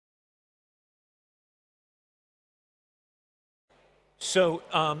So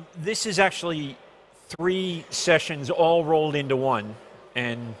this is actually 3 sessions all rolled into one.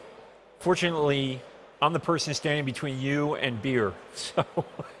 And fortunately, I'm the person standing between you and beer. So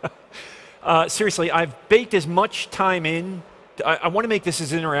seriously, I've baked as much time in. I want to make this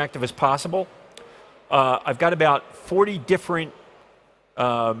as interactive as possible. I've got about 40 different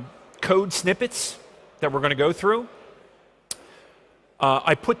code snippets that we're going to go through.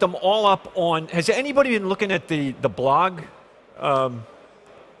 I put them all up on, has anybody been looking at the blog?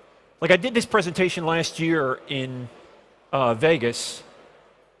 Like I did this presentation last year in Vegas,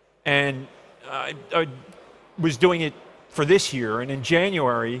 and I was doing it for this year, and in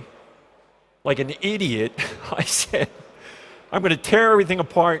January, like an idiot, I said, I'm going to tear everything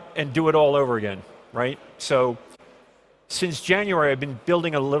apart and do it all over again, right? So since January, I've been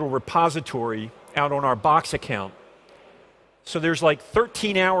building a little repository out on our Box account. So there's like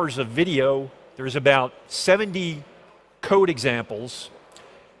 13 hours of video, there's about 70 code examples,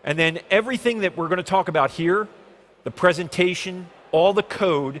 and then everything that we're going to talk about here, the presentation, all the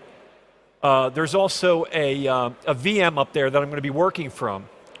code, there's also a VM up there that I'm going to be working from.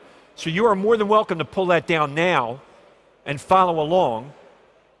 So you are more than welcome to pull that down now and follow along.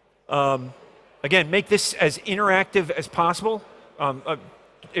 Again, make this as interactive as possible.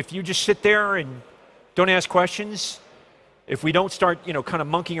 If you just sit there and don't ask questions, if we don't start, kind of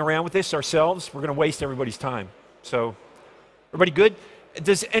monkeying around with this ourselves, we're going to waste everybody's time. So, everybody good?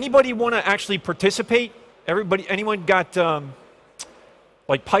 Does anybody want to actually participate? Anyone got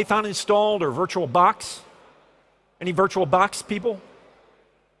like Python installed or VirtualBox? Any VirtualBox people?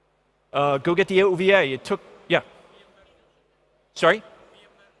 Go get the OVA. It took, yeah. Sorry?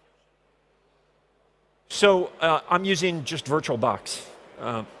 So I'm using just VirtualBox.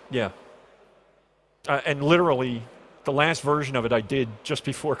 Yeah. And literally, the last version of it I did just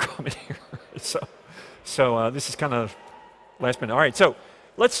before coming here. So this is kind of last minute. All right, so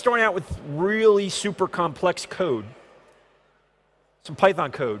let's start out with really super complex code. Some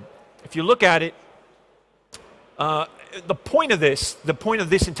Python code. If you look at it, the point of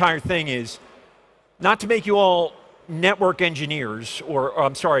this entire thing is not to make you all network engineers or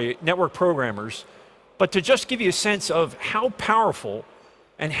I'm sorry, network programmers, but to just give you a sense of how powerful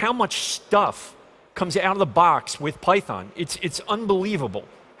and how much stuff comes out of the box with Python. It's unbelievable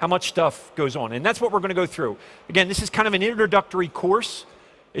how much stuff goes on, and that's what we're going to go through. Again, this is kind of an introductory course.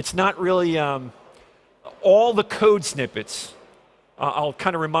 It's not really all the code snippets. I'll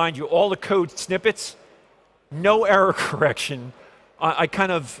kind of remind you, all the code snippets, no error correction. I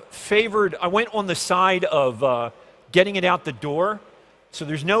kind of I went on the side of getting it out the door, so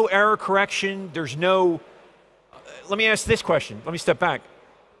there's no error correction, there's no, let me ask this question, let me step back.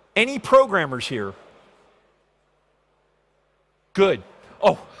 Any programmers here? Good.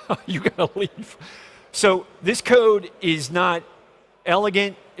 Oh, you gotta leave. So this code is not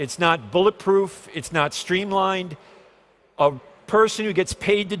elegant, it's not bulletproof, it's not streamlined. A person who gets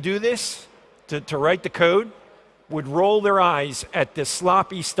paid to do this, to write the code, would roll their eyes at the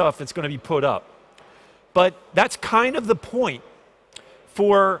sloppy stuff that's going to be put up. But that's kind of the point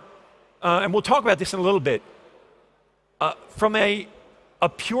for, and we'll talk about this in a little bit, from a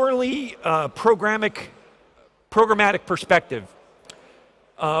purely programmatic perspective,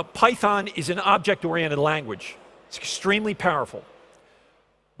 Python is an object-oriented language. It's extremely powerful.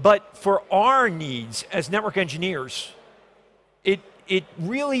 But for our needs as network engineers, we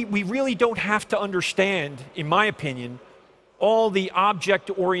really don't have to understand, in my opinion, all the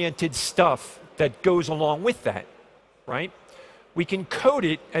object-oriented stuff that goes along with that, right? We can code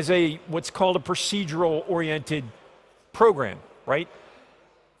it as what's called a procedural-oriented program, right?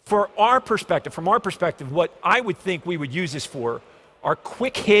 From our perspective, what I would think we would use this for are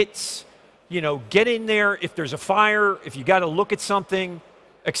quick hits, get in there if there's a fire, if you got to look at something,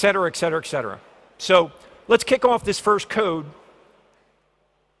 et cetera, et cetera, et cetera. So let's kick off this first code.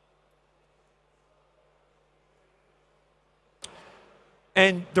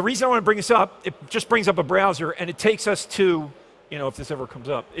 And the reason I want to bring this up, it just brings up a browser, and it takes us to, if this ever comes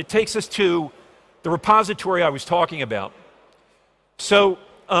up, it takes us to the repository I was talking about. So,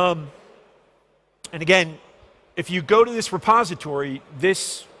 and again, if you go to this repository,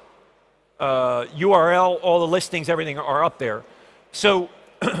 this URL, all the listings, everything are up there. So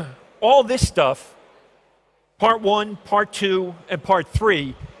all this stuff, part 1, part 2, and part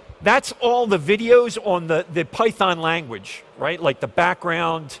 3, that's all the videos on the Python language, right? Like the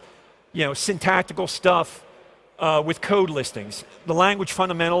background, syntactical stuff with code listings, the language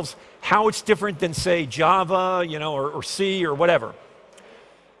fundamentals, how it's different than, say, Java, or C or whatever.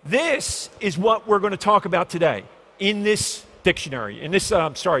 This is what we're going to talk about today in this dictionary, in this,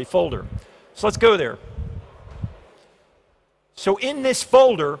 folder. So let's go there. So in this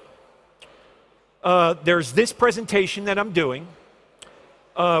folder, there's this presentation that I'm doing.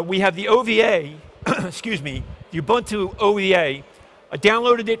 We have the OVA, excuse me, the Ubuntu OVA. I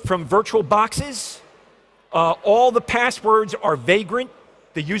downloaded it from VirtualBoxes. All the passwords are Vagrant.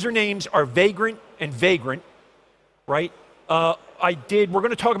 The usernames are Vagrant and Vagrant, right? We're going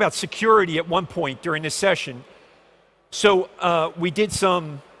to talk about security at one point during this session. So we did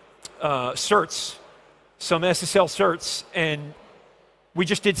some certs, some SSL certs, and we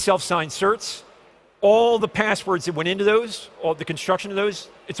just did self-signed certs. All the passwords that went into those, all the construction of those,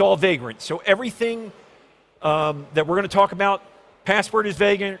 it's all Vagrant. So everything that we're going to talk about, password is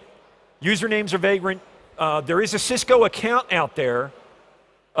Vagrant, usernames are Vagrant. There is a Cisco account out there.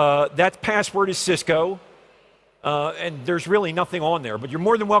 That password is Cisco. And there's really nothing on there, but you're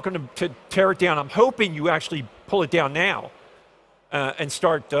more than welcome to tear it down. I'm hoping you actually pull it down now and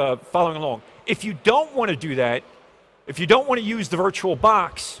start following along. If you don't want to do that, if you don't want to use the virtual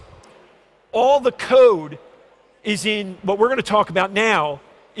box, all the code is in, what we're going to talk about now,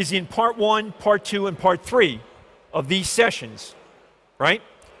 is in part 1, part 2, and part 3 of these sessions, right?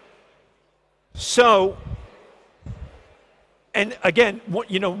 So, and again,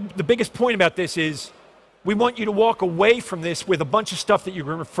 you know, the biggest point about this is we want you to walk away from this with a bunch of stuff that you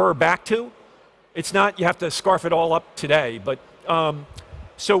can refer back to. It's not, you have to scarf it all up today, but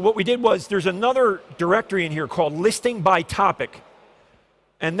so what we did was there's another directory in here called listing by topic.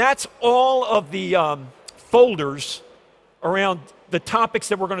 And that's all of the folders around the topics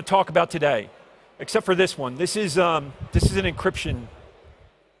that we're going to talk about today, except for this one. This is an encryption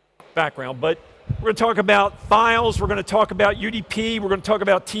background, but we're going to talk about files, we're going to talk about UDP, we're going to talk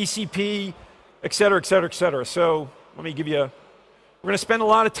about TCP, et cetera, et cetera, et cetera. So let me give you we're going to spend a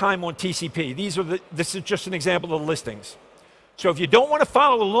lot of time on TCP. This is just an example of the listings. So if you don't want to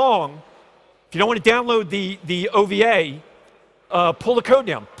follow along, if you don't want to download the OVA, pull the code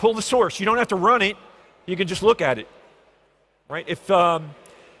down, pull the source. You don't have to run it. You can just look at it, right? If I'm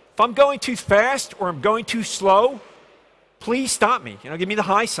going too fast or I'm going too slow, please stop me. You know, give me the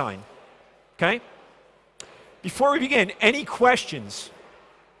high sign, okay? Before we begin, any questions?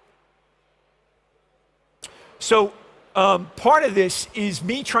 So part of this is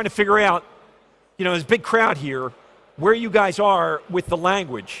me trying to figure out, you know, there's a big crowd here, where you guys are with the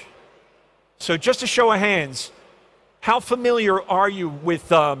language. So just a show of hands, how familiar are you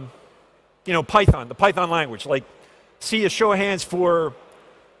with, you know, Python, the Python language? Like, see a show of hands for,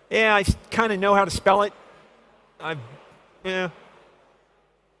 yeah, I kind of know how to spell it. Yeah.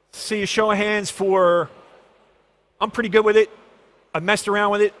 See a show of hands for, I'm pretty good with it. I've messed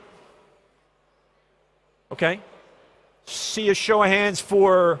around with it. Okay. See a show of hands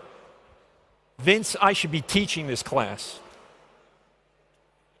for, Vince, I should be teaching this class.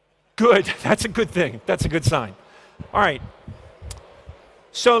 Good. That's a good thing. That's a good sign. All right.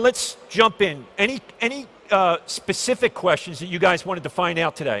 So let's jump in. Any specific questions that you guys wanted to find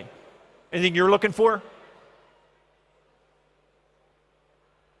out today? Anything you're looking for?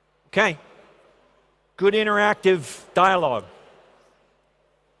 Okay. Good interactive dialogue.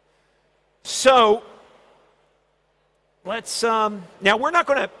 So let's now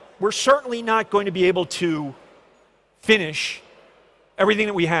we're certainly not going to be able to finish everything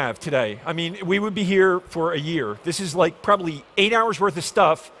that we have today. I mean, we would be here for a year. This is like probably 8 hours worth of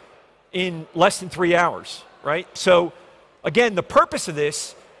stuff in less than 3 hours, right? So again, the purpose of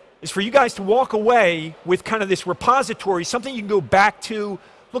this is for you guys to walk away with kind of this repository, something you can go back to,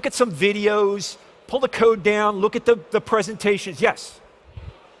 look at some videos, pull the code down, look at the presentations. Yes?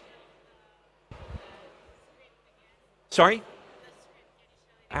 Sorry?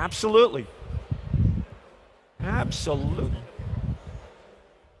 Absolutely. Absolutely.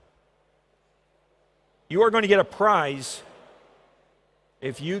 You are going to get a prize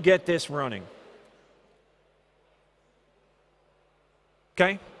if you get this running.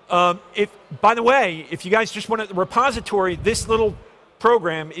 Okay? By the way, if you guys just want the repository, this little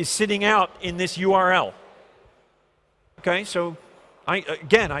program is sitting out in this URL. Okay? So,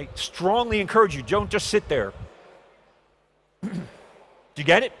 again, I strongly encourage you, don't just sit there. Do you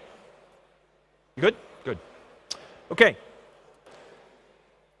get it? You good? Good. Okay.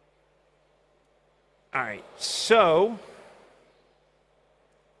 All right, so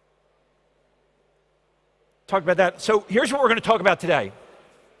talk about that. So here's what we're going to talk about today,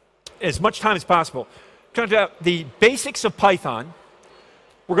 as much time as possible. We're going to talk about the basics of Python.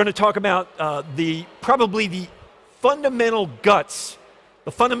 We're going to talk about probably the fundamental guts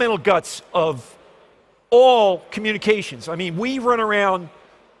of all communications. I mean, we run around,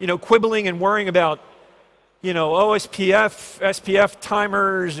 you know, quibbling and worrying about, you know, OSPF, SPF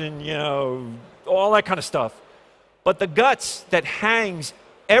timers, and, you know, all that kind of stuff. But the guts that hangs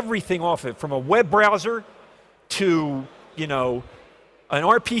everything off it, from a web browser to, you know, an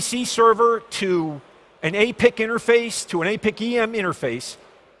RPC server to an APIC interface to an APIC EM interface,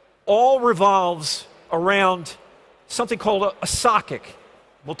 all revolves around something called a socket.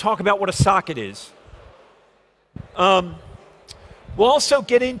 We'll talk about what a socket is. We'll also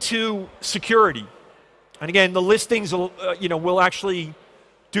get into security. And again, the listings, you know, we'll actually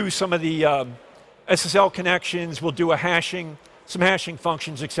do some of the SSL connections. We'll do some hashing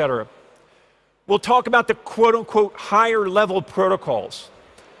functions, etc. We'll talk about the quote-unquote higher level protocols.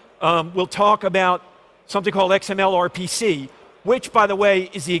 We'll talk about something called XML RPC, which, by the way,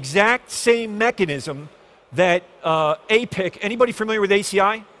 is the exact same mechanism that APIC, anybody familiar with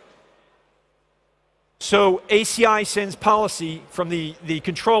ACI? So ACI sends policy from the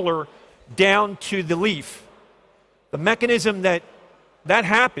controller down to the leaf. The mechanism that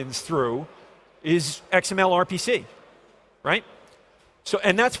happens through is XML RPC, right? So,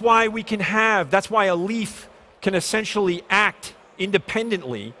 and that's why we can that's why a leaf can essentially act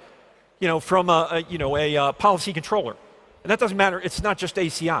independently, you know, from a policy controller. And that doesn't matter, it's not just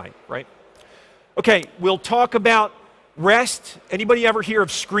ACI, right? Okay, we'll talk about REST. Anybody ever hear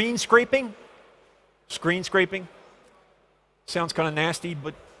of screen scraping? Screen scraping? Sounds kind of nasty,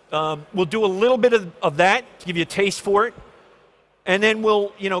 but we'll do a little bit of that to give you a taste for it. And then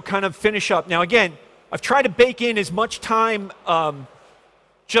we'll, you know, kind of finish up. Now again, I've tried to bake in as much time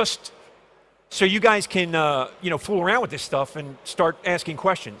just so you guys can, you know, fool around with this stuff and start asking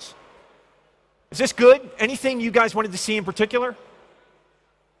questions. Is this good? Anything you guys wanted to see in particular?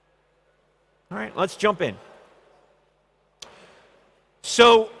 All right, let's jump in.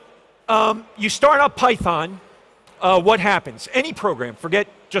 So you start up Python, what happens? Any program, forget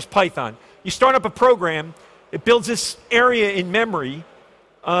just Python. You start up a program, it builds this area in memory,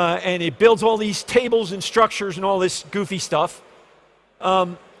 and it builds all these tables and structures and all this goofy stuff.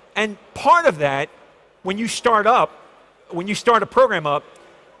 And part of that, when you start a program up,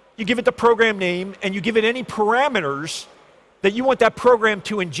 you give it the program name and you give it any parameters that you want that program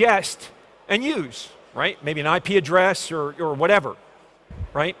to ingest and use, right? Maybe an IP address or whatever,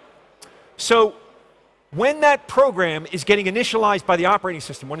 right? So when that program is getting initialized by the operating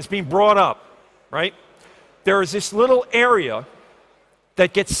system, when it's being brought up, right, there is this little area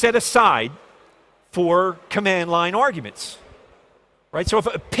that gets set aside for command line arguments, right? So if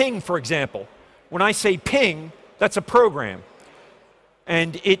a ping, for example, when I say ping, that's a program.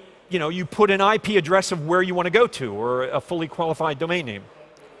 And it, you know, you put an IP address of where you want to go to, or a fully qualified domain name.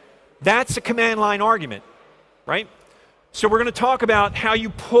 That's a command line argument, right? So we're going to talk about how you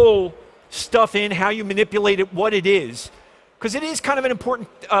pull stuff in, how you manipulate it, what it is. Because it is kind of an important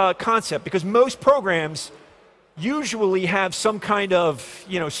concept, because most programs usually have some kind of,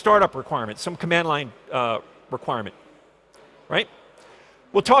 you know, startup requirement, some command line requirement, right?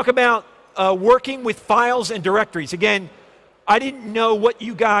 We'll talk about working with files and directories. Again, I didn't know what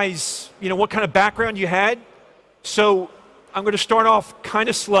you guys, you know, what kind of background you had. So I'm going to start off kind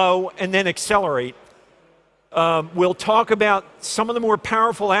of slow and then accelerate. We'll talk about some of the more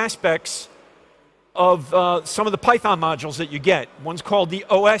powerful aspects of some of the Python modules that you get. One's called the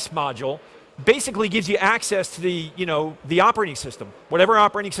OS module. Basically gives you access to the, you know, the operating system, whatever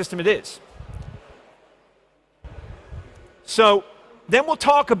operating system it is. So then we'll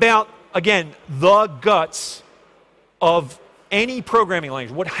talk about, again, the guts of any programming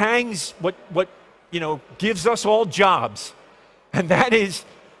language, what hangs, what you know, gives us all jobs. And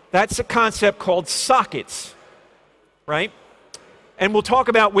that's a concept called sockets, right? And we'll talk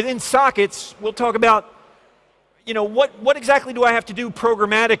about, within sockets, we'll talk about, you know, what exactly do I have to do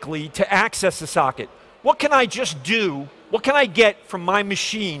programmatically to access the socket? What can I just do? What can I get from my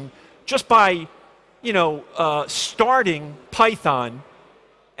machine just by, you know, starting Python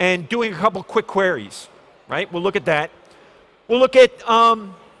and doing a couple quick queries, right? We'll look at that. We'll look at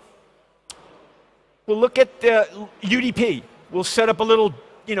the UDP. We'll set up a little,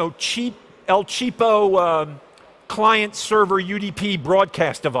 you know, cheap El Cheapo client-server UDP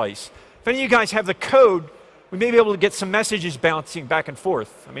broadcast device. If any of you guys have the code, we may be able to get some messages bouncing back and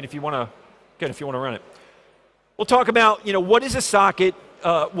forth. I mean, if you want to run it. We'll talk about, you know, what is a socket.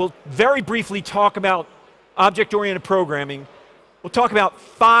 We'll very briefly talk about object-oriented programming. We'll talk about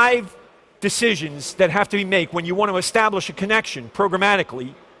 5 decisions that have to be made when you want to establish a connection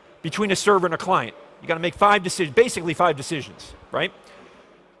programmatically between a server and a client. You got to make 5 decisions, basically 5 decisions, right?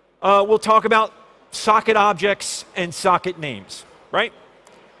 We'll talk about socket objects and socket names, right?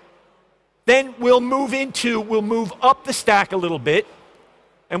 Then we'll move up the stack a little bit,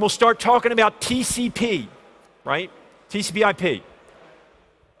 and we'll start talking about TCP, right? TCP/IP.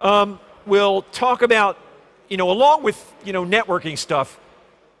 We'll talk about, along with, networking stuff,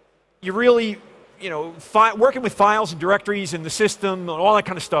 you really, working with files and directories and the system and all that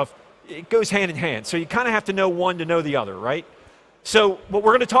kind of stuff, it goes hand in hand. So you kind of have to know one to know the other, right? So what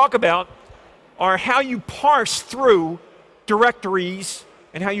we're going to talk about are how you parse through directories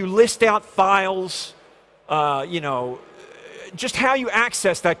and how you list out files, just how you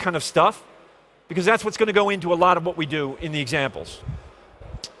access that kind of stuff, because that's what's going to go into a lot of what we do in the examples.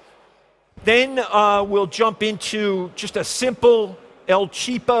 Then we'll jump into just a simple El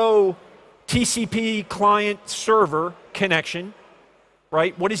Cheapo TCP client server connection,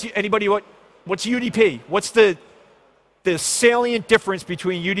 right? What's UDP? What's the salient difference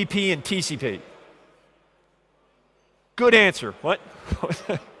between UDP and TCP? Good answer. What?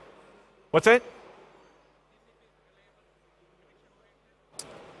 What's that?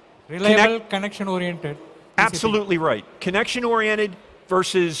 Reliable, connection-oriented. Absolutely right. Connection-oriented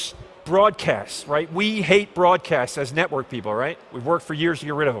versus broadcasts, right? We hate broadcasts as network people, right? We've worked for years to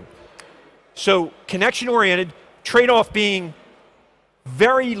get rid of them. So connection-oriented, trade-off being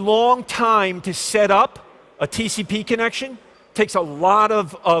very long time to set up a TCP connection, takes a lot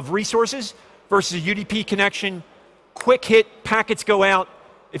of resources, versus a UDP connection, quick hit, packets go out.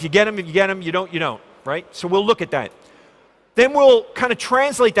 If you get them, you don't, you don't, right? So we'll look at that. Then we'll kind of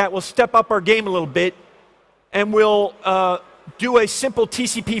translate that. We'll step up our game a little bit, and we'll do a simple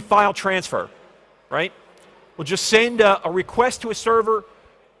TCP file transfer, right? We'll just send a request to a server.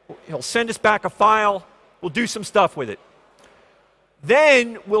 He'll send us back a file. We'll do some stuff with it.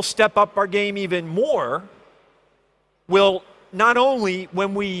 Then we'll step up our game even more. We'll not only,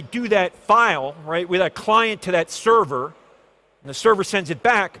 when we do that file, right, with a client to that server, and the server sends it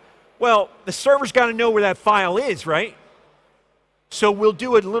back, well, the server's got to know where that file is, right? So we'll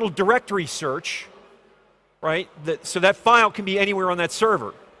do a little directory search, right? So that file can be anywhere on that server.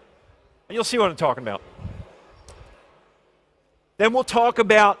 And you'll see what I'm talking about. Then we'll talk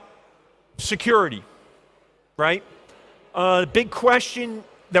about security, right? The big question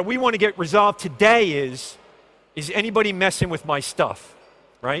that we want to get resolved today is anybody messing with my stuff,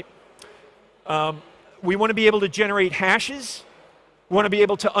 right? We want to be able to generate hashes. We want to be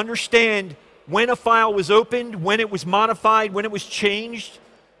able to understand when a file was opened, when it was modified, when it was changed,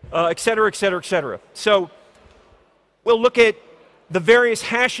 et cetera, et cetera, et cetera. So we'll look at the various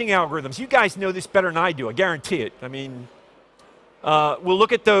hashing algorithms. You guys know this better than I do, I guarantee it. I mean, we'll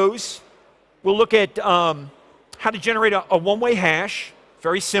look at those. We'll look at how to generate a one-way hash,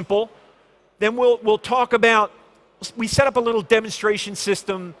 very simple. Then we'll talk about, we set up a little demonstration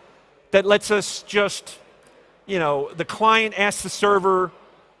system that lets us just, the client asks the server,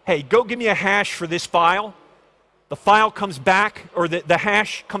 hey, go give me a hash for this file. The file comes back, or the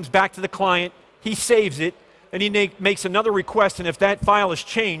hash comes back to the client. He saves it, and he makes another request, and if that file is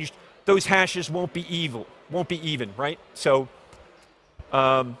changed, those hashes won't be even, right? So,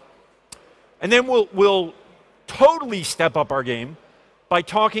 and then we'll totally step up our game by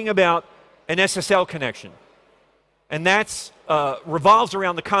talking about an SSL connection. And that's revolves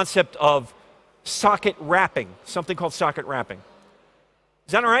around the concept of socket wrapping, something called socket wrapping.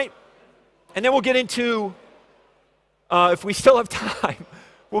 Is that all right? And then we'll get into, if we still have time,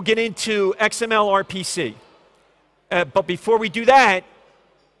 we'll get into XML RPC. But before we do that,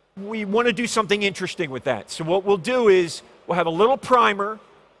 we want to do something interesting with that. So what we'll do is we'll have a little primer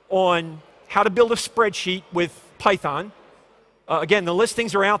on how to build a spreadsheet with Python. Again, the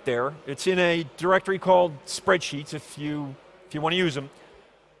listings are out there. It's in a directory called spreadsheets if you want to use them.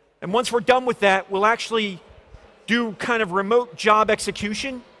 And once we're done with that, we'll actually do kind of remote job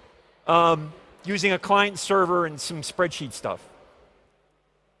execution using a client server and some spreadsheet stuff.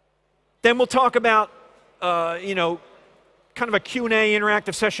 Then we'll talk about, kind of a Q&A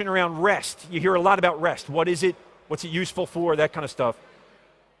interactive session around REST. You hear a lot about REST. What is it? What's it useful for? That kind of stuff.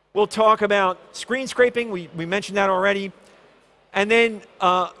 We'll talk about screen scraping. We mentioned that already. And then,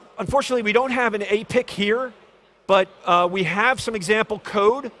 unfortunately, we don't have an APIC here, but we have some example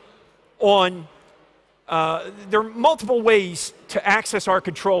code on, there are multiple ways to access our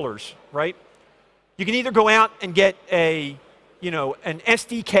controllers, right? You can either go out and get an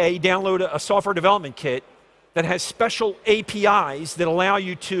SDK, download a software development kit that has special APIs that allow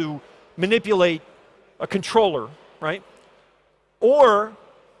you to manipulate a controller, right? Or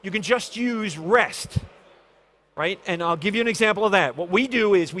you can just use REST, right? And I'll give you an example of that. What we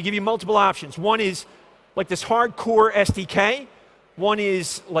do is we give you multiple options. One is like this hardcore SDK. One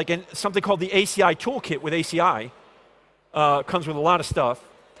is like something called the ACI toolkit with ACI. Comes with a lot of stuff.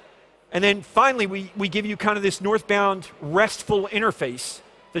 And then finally, we give you kind of this northbound RESTful interface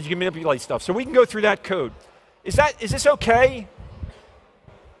that you can manipulate stuff. So we can go through that code. Is this okay?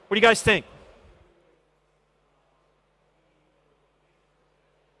 What do you guys think?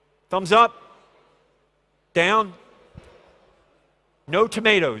 Thumbs up, down, no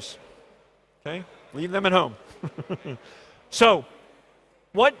tomatoes. Okay, leave them at home. So,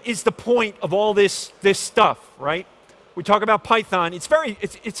 what is the point of all this stuff, right? We talk about Python.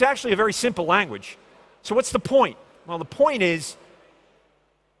 It's actually a very simple language. So what's the point? Well, the point is,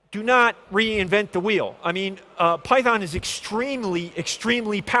 do not reinvent the wheel. I mean, Python is extremely,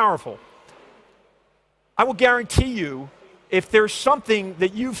 extremely powerful. I will guarantee you, if there's something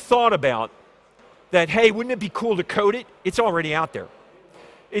that you've thought about that, hey, wouldn't it be cool to code it? It's already out there.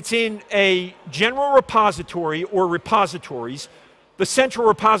 It's in a general repository or repositories. The central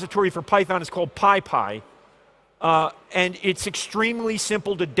repository for Python is called PyPy. And it's extremely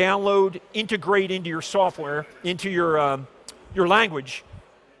simple to download, integrate into your software, into your language.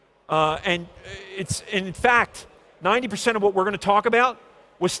 And in fact, 90% of what we're going to talk about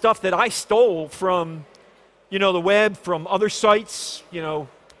was stuff that I stole from, the web, from other sites, And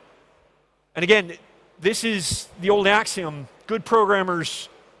again, this is the old axiom: good programmers,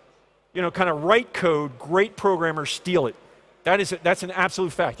 kind of write code, great programmers steal it. That's an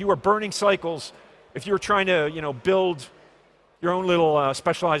absolute fact. You are burning cycles if you're trying to, build your own little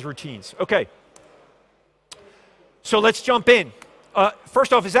specialized routines. Okay. So let's jump in.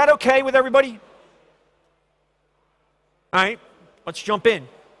 First off, is that okay with everybody? All right, let's jump in.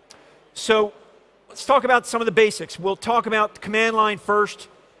 So let's talk about some of the basics. We'll talk about the command line first,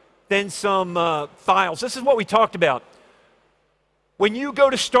 then some files. This is what we talked about. When you go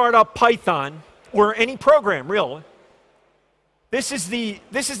to start up Python, or any program, really, this is the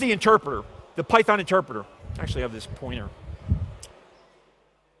interpreter, the Python interpreter. Actually, I have this pointer.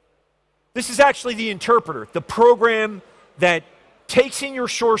 This is actually the interpreter, the program that takes in your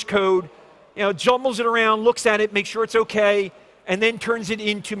source code, jumbles it around, looks at it, makes sure it's okay, and then turns it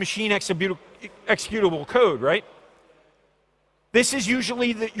into machine executable code, right? This is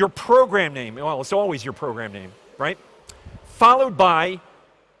usually your program name. Well, it's always your program name, right? Followed by,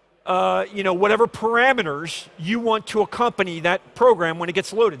 whatever parameters you want to accompany that program when it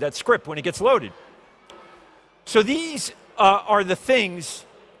gets loaded, that script when it gets loaded. So these are the things,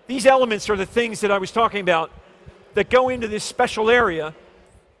 these elements are the things that I was talking about that go into this special area.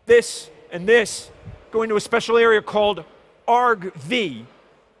 This and this go into a special area called argv.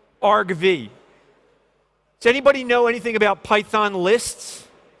 Argv. Does anybody know anything about Python lists?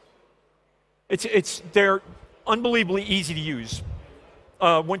 They're unbelievably easy to use.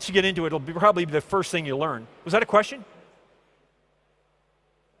 Once you get into it, it'll be probably the first thing you learn. Was that a question?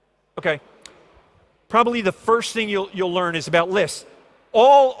 Okay. Probably the first thing you'll learn is about lists.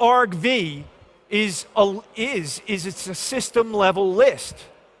 All argv is it's a system level list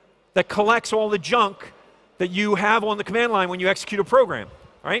that collects all the junk that you have on the command line when you execute a program,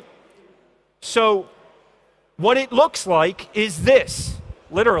 right? So what it looks like is this,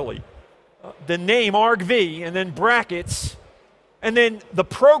 literally. The name argv and then brackets, and then the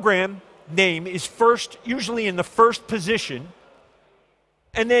program name is first, usually in the first position,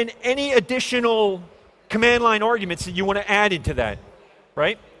 and then any additional command line arguments that you want to add into that,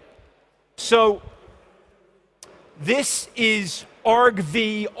 right? So this is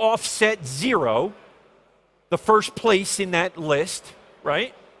argv offset 0, the first place in that list,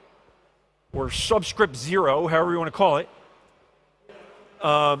 right? Or subscript 0, however you want to call it.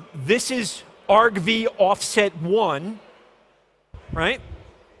 This is argv offset 1, right?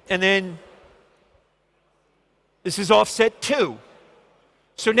 And then this is offset 2.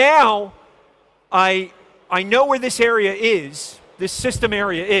 So now I know where this area is, this system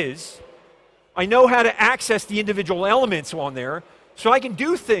area is. I know how to access the individual elements on there. So I can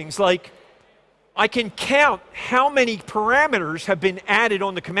do things like I can count how many parameters have been added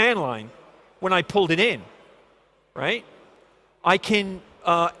on the command line when I pulled it in, right? I can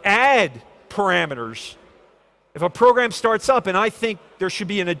add parameters. If a program starts up and I think there should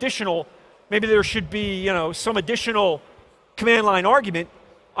be an additional, maybe there should be, some additional command line argument,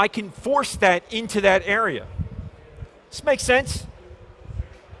 I can force that into that area. This makes sense?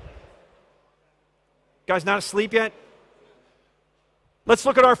 Guys not asleep yet? Let's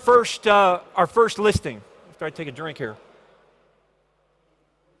look at our first listing. After I take a drink here.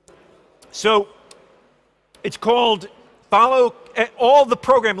 So it's called follow. All the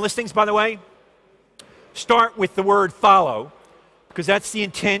program listings, by the way, start with the word follow, because that's the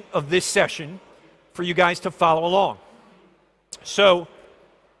intent of this session, for you guys to follow along. So,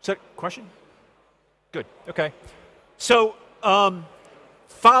 is that a question? Good, okay. So,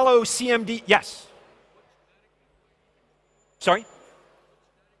 follow CMD, yes. Sorry?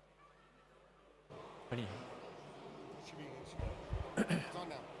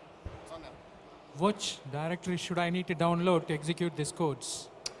 Which directory should I need to download to execute these codes?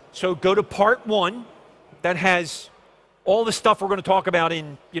 So go to part 1. That has all the stuff we're going to talk about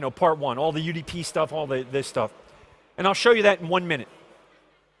in part 1, all the UDP stuff, all this stuff. And I'll show you that in 1 minute.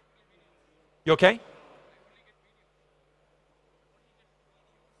 You okay?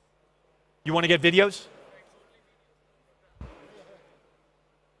 You want to get videos?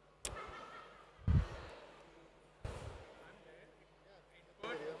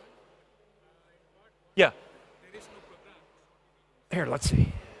 Yeah. Here, let's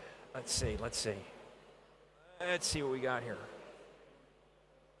see. Let's see what we got here.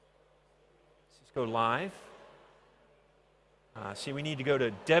 Cisco Live. See, we need to go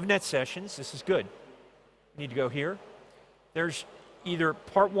to DevNet sessions. This is good. We need to go here. There's either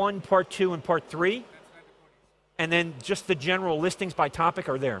part 1, part 2, and part 3. And then just the general listings by topic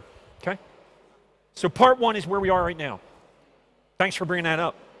are there. Okay? So part 1 is where we are right now. Thanks for bringing that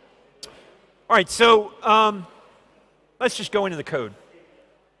up. All right, so let's just go into the code.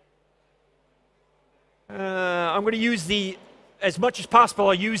 I'm going to use as much as possible,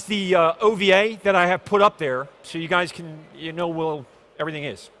 I'll use the OVA that I have put up there so you guys can, where everything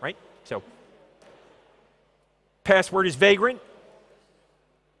is, right? So, password is Vagrant.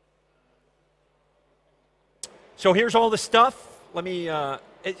 So here's all the stuff. Let me,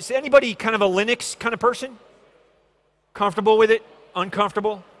 is anybody kind of a Linux kind of person? Comfortable with it?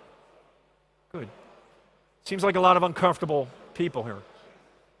 Uncomfortable? Good. Seems like a lot of uncomfortable people here.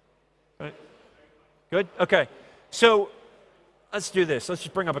 Right? Good? Okay. So let's do this. Let's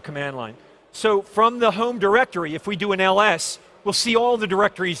just bring up a command line. So from the home directory, if we do an ls, we'll see all the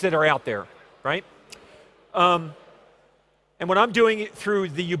directories that are out there, right? And when I'm doing it through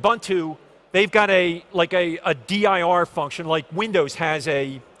the Ubuntu, they've got a dir function, like Windows has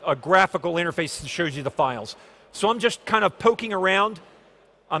a graphical interface that shows you the files. So I'm just kind of poking around.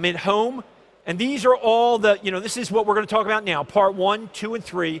 I'm in home, and these are all this is what we're going to talk about now, part 1, 2, and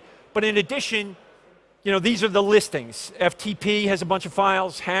 3. But in addition, these are the listings. FTP has a bunch of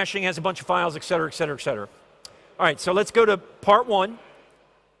files, hashing has a bunch of files, et cetera, et cetera, et cetera. All right, so let's go to part 1.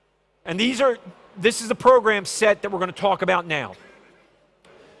 And this is the program set that we're going to talk about now.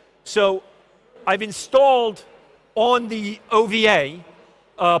 So I've installed on the OVA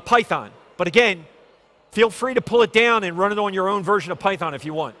Python. But again, feel free to pull it down and run it on your own version of Python if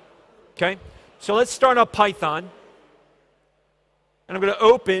you want. Okay? So let's start up Python. And I'm going to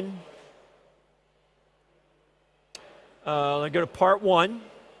open. Let me go to part 1.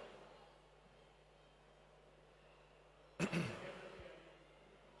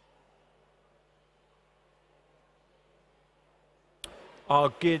 I'll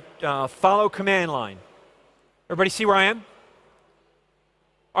get follow command line. Everybody see where I am?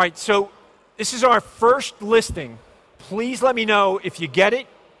 All right, so this is our first listing. Please let me know if you get it,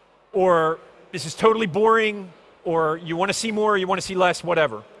 or this is totally boring, or you want to see more, or you want to see less,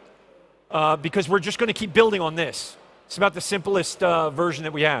 whatever. Because we're just going to keep building on this. It's about the simplest version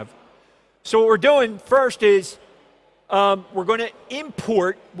that we have. So what we're doing first is we're going to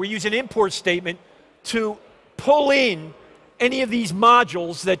import, we use an import statement to pull in any of these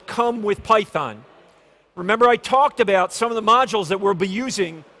modules that come with Python. Remember I talked about some of the modules that we'll be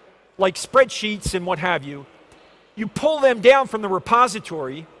using, like spreadsheets and what have you. You pull them down from the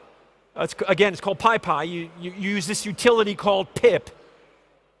repository. Again, it's called PyPy. You use this utility called pip.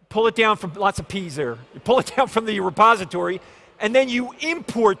 Pull it down from, lots of P's there. You pull it down from the repository, and then you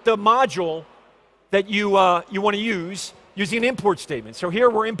import the module that you want to use using an import statement. So here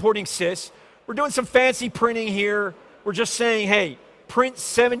we're importing sys. We're doing some fancy printing here. We're just saying, hey, print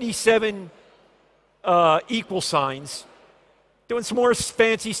 77 equal signs. Doing some more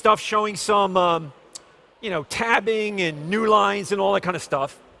fancy stuff, showing some, tabbing and new lines and all that kind of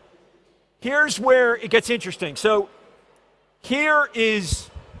stuff. Here's where it gets interesting. So here is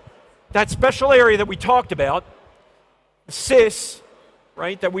that special area that we talked about, sys,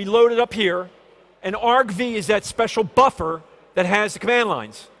 right, that we loaded up here, and argv is that special buffer that has the command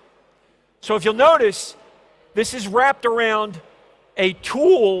lines. So if you'll notice, this is wrapped around a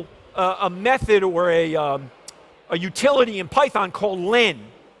tool, a method, or a utility in Python called len.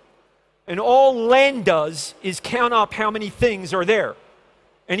 And all len does is count up how many things are there.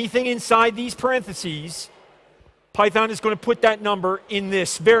 Anything inside these parentheses, Python is going to put that number in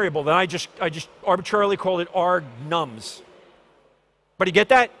this variable that I just arbitrarily called it argnums. But you get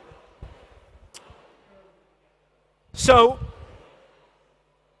that? So,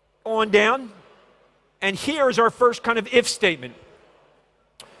 on down, and here is our first kind of if statement.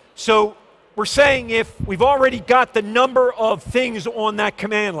 So, we're saying if we've already got the number of things on that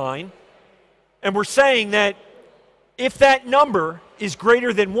command line, and we're saying that if that number is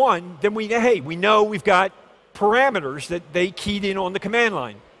greater than 1, then we know we've got parameters that they keyed in on the command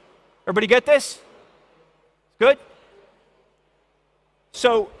line. Everybody get this? Good?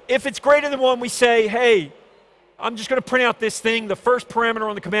 So if it's greater than 1, we say, hey, I'm just going to print out this thing. The first parameter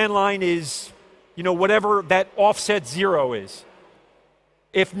on the command line is, you know, whatever that offset 0 is.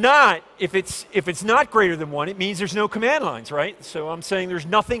 If not, if it's not greater than 1, it means there's no command lines, right? So I'm saying there's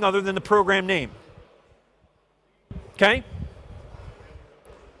nothing other than the program name. Okay?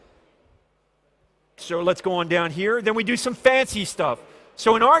 So let's go on down here. Then we do some fancy stuff.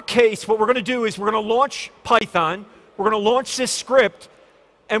 So in our case, what we're going to do is we're going to launch Python. We're going to launch this script,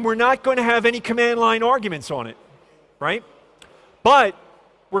 and we're not going to have any command line arguments on it, right? But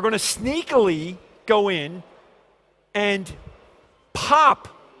we're going to sneakily go in and pop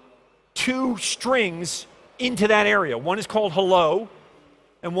 2 strings into that area. One is called hello,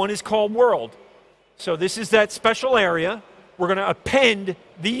 and one is called world. So this is that special area. We're going to append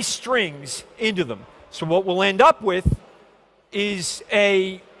these strings into them. So what we'll end up with is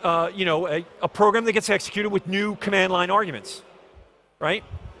a program that gets executed with new command line arguments, right?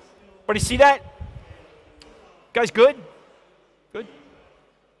 Everybody see that? Guys good? Good?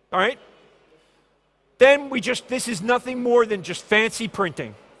 All right. Then this is nothing more than just fancy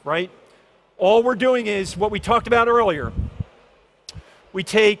printing, right? All we're doing is what we talked about earlier. We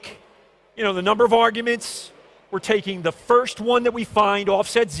take, you know, the number of arguments. We're taking the first one that we find,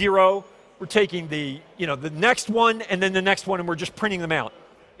 offset 0. We're taking the next one and then the next one, and we're just printing them out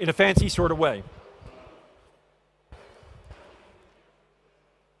in a fancy sort of way.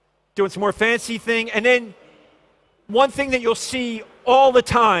 Doing some more fancy thing. And then one thing that you'll see all the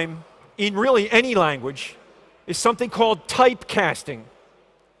time in really any language is something called typecasting.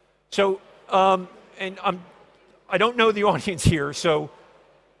 So, and I don't know the audience here, so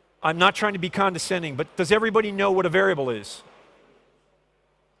I'm not trying to be condescending, but does everybody know what a variable is?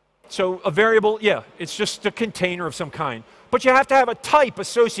 So a variable, yeah, it's just a container of some kind. But you have to have a type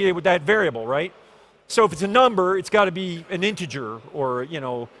associated with that variable, right? So if it's a number, it's got to be an integer or,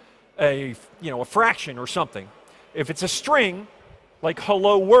 a fraction or something. If it's a string, like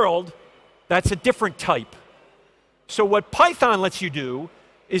hello world, that's a different type. So what Python lets you do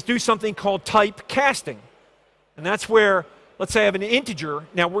is do something called typecasting. And that's where, let's say I have an integer.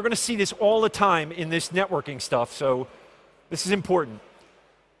 Now we're going to see this all the time in this networking stuff, so this is important.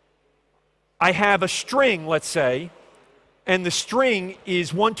 I have a string, let's say, and the string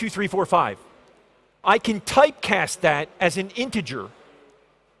is 1, 2, 3, 4, 5. I can typecast that as an integer,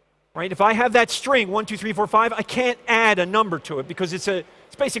 right? If I have that string, 1, 2, 3, 4, 5, I can't add a number to it because it's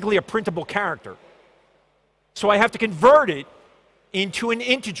basically a printable character. So I have to convert it into an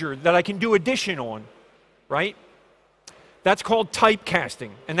integer that I can do addition on, right? That's called typecasting,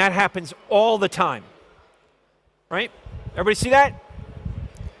 and that happens all the time, right? Everybody see that?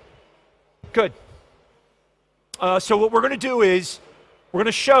 Good. So what we're going to do is we're going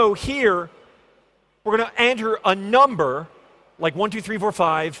to show here, we're going to enter a number like 1, 2, 3, 4,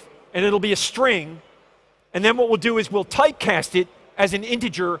 5, and it'll be a string. And then what we'll do is we'll typecast it as an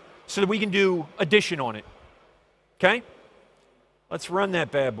integer so that we can do addition on it. Okay? Let's run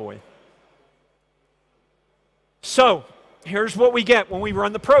that bad boy. So here's what we get when we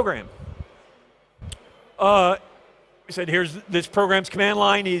run the program. We said here's this program's command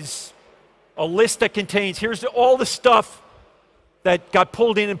line is a list that contains, here's all the stuff that got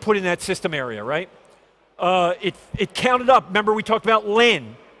pulled in and put in that system area, right? It counted up. Remember we talked about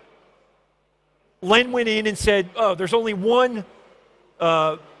len. Len went in and said, oh, there's only one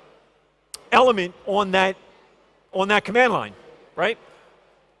element on that command line, right?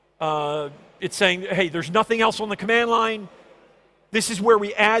 It's saying, hey, there's nothing else on the command line. This is where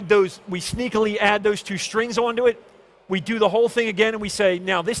we add those, we sneakily add those 2 strings onto it. We do the whole thing again and we say,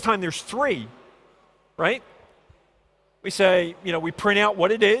 now this time there's 3, right? We say, we print out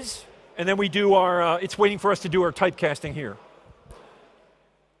what it is, and then we do our, it's waiting for us to do our typecasting here.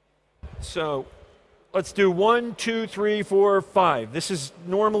 So let's do 1, 2, 3, 4, 5. This is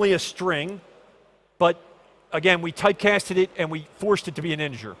normally a string, but again, we typecasted it and we forced it to be an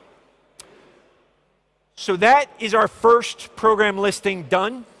integer. So that is our first program listing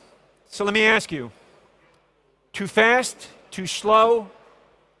done. So let me ask you, too fast? Too slow?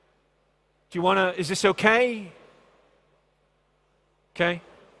 Do you want to, is this okay? Okay.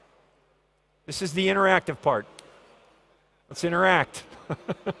 This is the interactive part. Let's interact.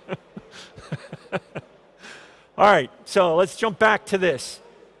 All right, so let's jump back to this.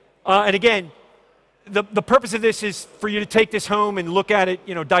 And again, the purpose of this is for you to take this home and look at it,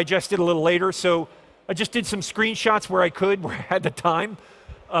 digest it a little later. So I just did some screenshots where I could, where I had the time.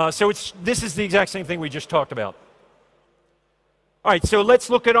 So this is the exact same thing we just talked about. All right, so let's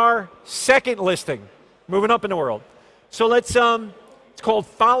look at our second listing, moving up in the world. So let's It's called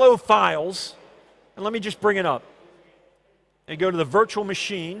follow files. And let me just bring it up. And go to the virtual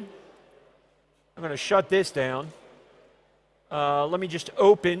machine. I'm going to shut this down. Let me just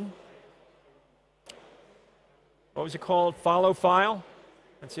open. What was it called? Follow file?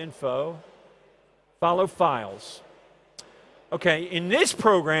 That's info. Follow files. Okay, in this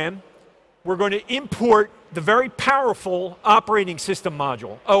program, we're going to import the very powerful operating system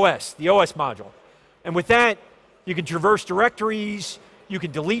module, OS, the OS module. And with that, you can traverse directories, you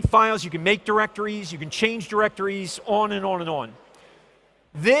can delete files, you can make directories, you can change directories, on and on and on.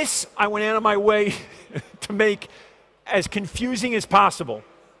 This, I went out of my way to make as confusing as possible,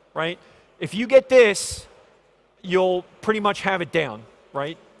 right? If you get this, you'll pretty much have it down,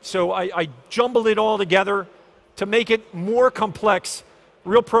 right? So I jumbled it all together to make it more complex.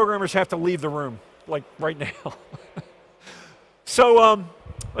 Real programmers have to leave the room, like right now. So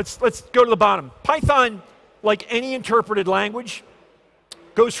let's go to the bottom. Python, like any interpreted language,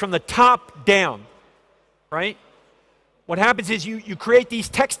 goes from the top down, right? What happens is you create these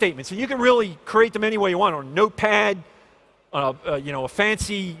text statements, and you can really create them any way you want, on a notepad, a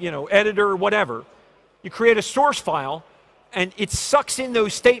fancy editor, whatever. You create a source file, and it sucks in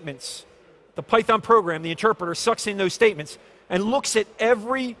those statements. The Python program, the interpreter, sucks in those statements and looks at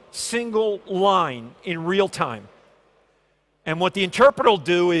every single line in real time. And what the interpreter will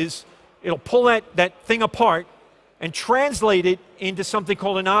do is it'll pull that thing apart and translate it into something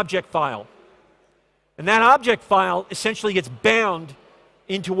called an object file. And that object file essentially gets bound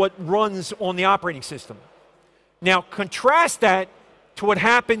into what runs on the operating system. Now, contrast that to what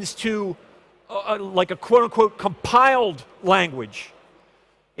happens to like a quote-unquote compiled language.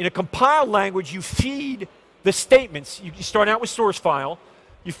 In a compiled language, you feed the statements. You start out with source file.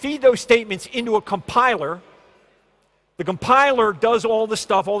 You feed those statements into a compiler. The compiler does all the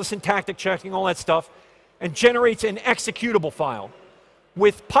stuff, all the syntactic checking, all that stuff, and generates an executable file.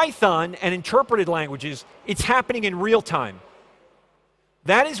 With Python and interpreted languages, it's happening in real time.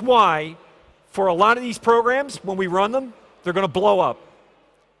 That is why, for a lot of these programs, when we run them, they're going to blow up.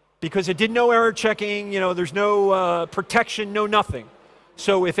 Because it did no error checking, there's no protection, no nothing.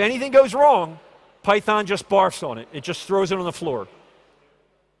 So if anything goes wrong, Python just barfs on it. It just throws it on the floor.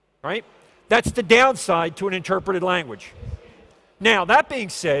 Right? That's the downside to an interpreted language. Now, that being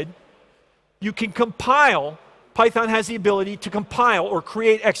said, you can compile. Python has the ability to compile or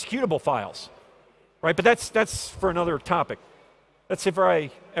create executable files. Right? But that's for another topic. That's if I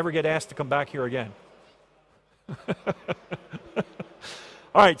ever get asked to come back here again.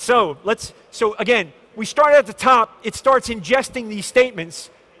 All right, so again, we start at the top. It starts ingesting these statements,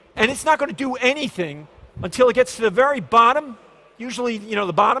 and it's not going to do anything until it gets to the very bottom, usually,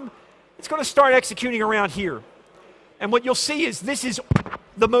 the bottom. It's going to start executing around here. And what you'll see is this is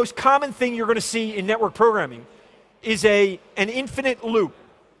the most common thing you're going to see in network programming is an infinite loop.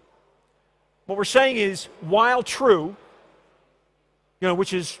 What we're saying is, while true,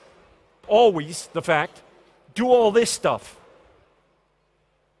 which is always the fact, do all this stuff.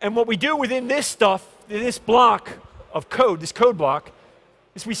 And what we do within this stuff, this block of code, this code block,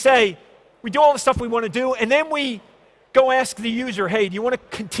 is we say, we do all the stuff we want to do, and then we go ask the user, hey, do you want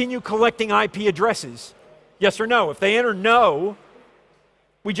to continue collecting IP addresses? Yes or no? If they enter no,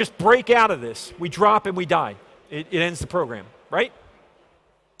 we just break out of this. We drop and we die. It ends the program, right?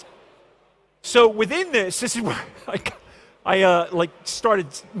 So within this is where I started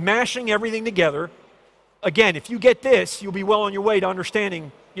mashing everything together. Again, if you get this, you'll be well on your way to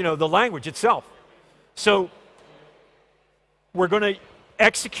understanding the language itself. So we're going to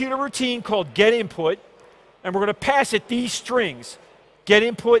execute a routine called getInput, and we're going to pass it these strings. Get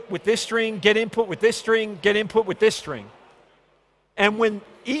input with this string, get input with this string, get input with this string. And when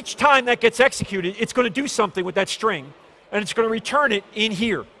each time that gets executed, it's going to do something with that string, and it's going to return it in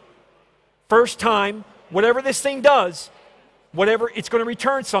here. First time, whatever this thing does, it's going to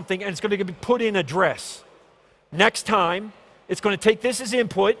return something, and it's going to be put in address. Next time, it's going to take this as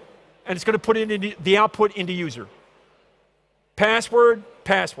input, and it's going to put in the output into user. Password,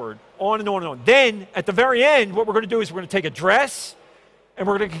 password, on and on and on. Then, at the very end, what we're going to do is we're going to take address, and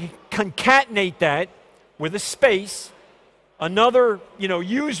we're going to concatenate that with a space, another,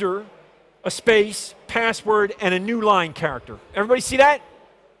 user, a space, password, and a new line character. Everybody see that?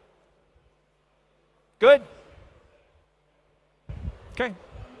 Good? Okay.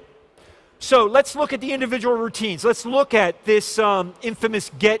 So let's look at the individual routines. Let's look at this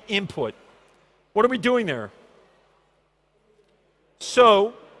infamous get input. What are we doing there?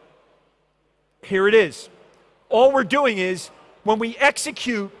 So here it is. All we're doing is when we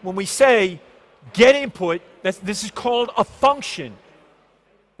execute, when we say get input, this is called a function.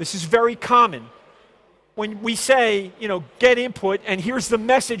 This is very common. when we say, you know, get input, and here's the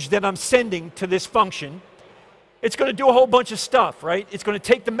message that I'm sending to this function, it's going to do a whole bunch of stuff, right? It's going to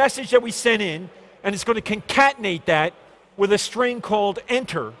take the message that we sent in, and it's going to concatenate that with a string called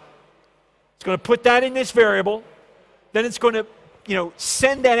enter. It's going to put that in this variable. Then it's going to, you know,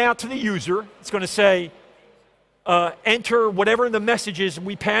 send that out to the user. It's going to say, enter whatever the message is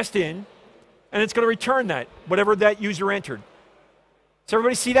we passed in, and it's going to return that, whatever that user entered. Does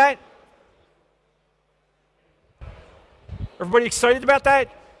everybody see that? Everybody excited about that?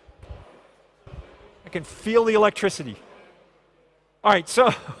 I can feel the electricity. All right,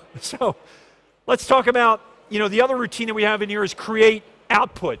 so let's talk about, you know, the other routine that we have in here is create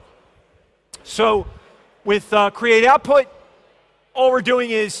output. So with create output, all we're doing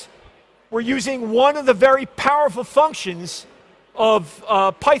is we're using one of the very powerful functions of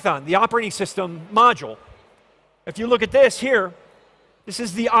Python, the operating system module. If you look at this here, this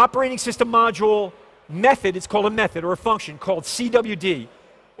is the operating system module method. It's called a method or a function called CWD,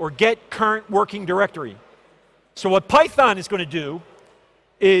 or get current working directory. So what Python is going to do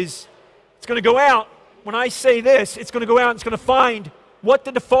is it's going to go out. When I say this, it's going to go out and it's going to find what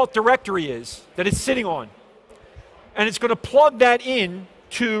the default directory is that it's sitting on. And it's going to plug that in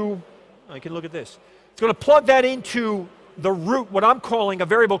to, I can look at this. It's going to plug that into the root, what I'm calling a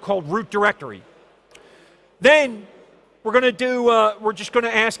variable called root directory. Then we're going to do, we're just going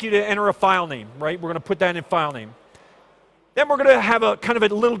to ask you to enter a file name, right? We're going to put that in file name. Then we're going to have a kind of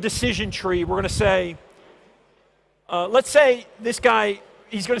a little decision tree. We're going to say, let's say this guy,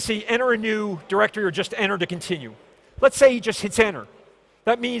 he's going to say enter a new directory or just enter to continue. Let's say he just hits enter.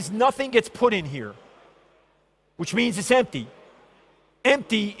 That means nothing gets put in here, which means it's empty.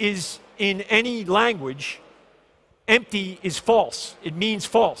 Empty is, in any language, empty is false. It means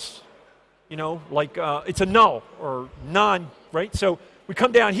false. You know, like it's a null or non, right? So we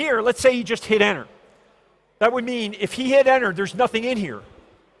come down here, let's say he just hit enter. That would mean if he hit enter, there's nothing in here.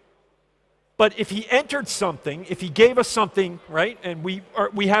 But if he entered something, if he gave us something, right, and we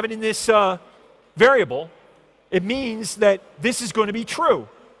have it in this variable, it means that this is going to be true.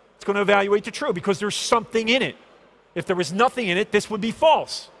 It's going to evaluate to true because there's something in it. If there was nothing in it, this would be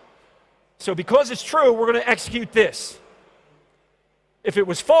false. So because it's true, we're going to execute this. If it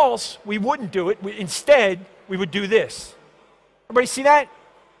was false, we wouldn't do it. Instead, we would do this. Everybody see that?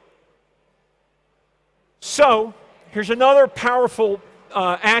 So here's another powerful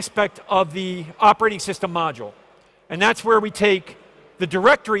aspect of the operating system module. And that's where we take the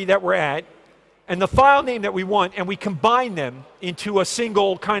directory that we're at and the file name that we want, and we combine them into a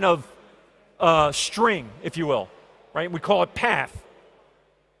single kind of string, if you will. Right? We call it path.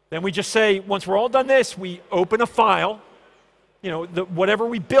 Then we just say, once we're all done this, we open a file. You know, whatever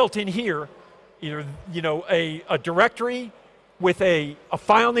we built in here, either, you know, a directory with a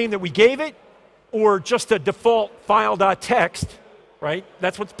file name that we gave it, or just a default file.txt, right?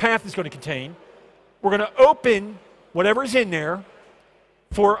 That's what the path is going to contain. We're going to open whatever's in there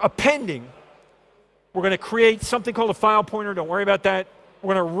for appending. We're going to create something called a file pointer. Don't worry about that.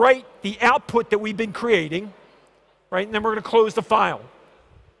 We're going to write the output that we've been creating, right? And then we're going to close the file.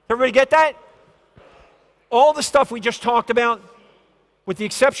 Everybody get that? All the stuff we just talked about, with the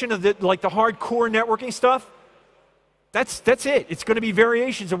exception of the hardcore networking stuff, that's it. It's going to be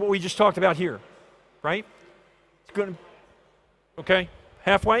variations of what we just talked about here, right? It's going to, okay,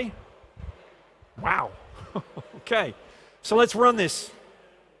 halfway? Wow. Okay, so let's run this.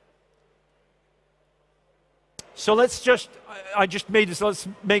 So let's just, I just made this, let's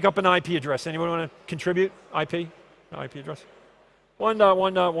make up an IP address. Anyone want to contribute? IP address?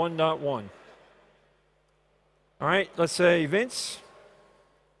 1.1.1.1. All right, let's say Vince.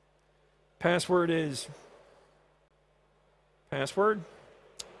 Password is password.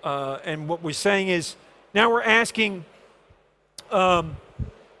 And what we're saying is, now we're asking, I'm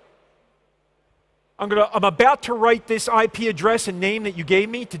about to write this IP address and name that you gave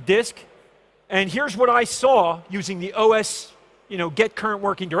me to disk. And here's what I saw using the OS, you know, get current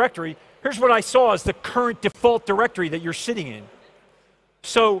working directory. Here's what I saw as the current default directory that you're sitting in.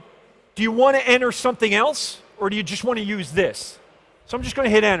 So do you want to enter something else, or do you just want to use this? So I'm just going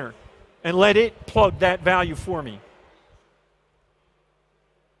to hit enter and let it plug that value for me.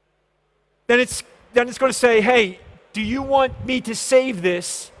 Then it's going to say, hey, do you want me to save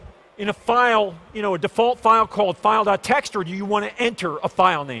this in a file, you know, a default file called file.txt, or do you want to enter a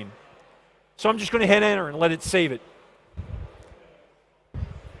file name? So I'm just going to hit enter and let it save it.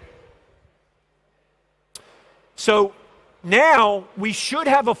 So now we should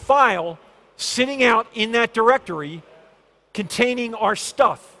have a file sitting out in that directory containing our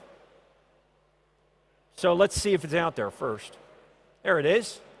stuff. So let's see if it's out there first. There it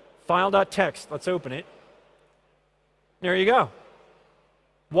is, file.txt. Let's open it. There you go.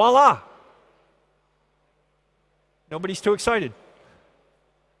 Voila. Nobody's too excited.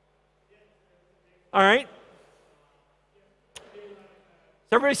 All right. Does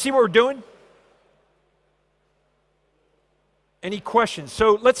everybody see what we're doing? Any questions?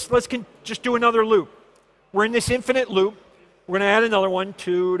 So let's just do another loop. We're in this infinite loop. We're going to add another one,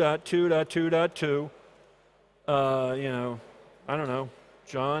 2.2.2.2. You know, I don't know,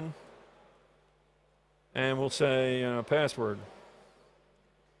 John. And we'll say password.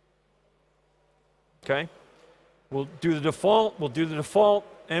 Okay? We'll do the default,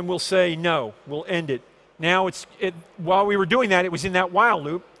 and we'll say no. We'll end it. Now, while we were doing that, it was in that while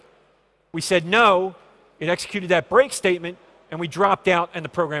loop. We said no, it executed that break statement, and we dropped out, and the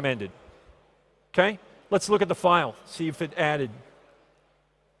program ended. Okay? Let's look at the file, see if it added.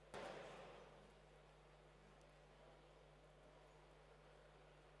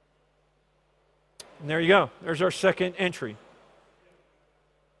 And there you go. There's our second entry.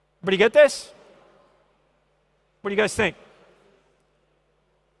 Everybody get this? What do you guys think?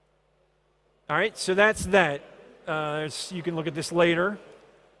 All right, so that's that. You can look at this later.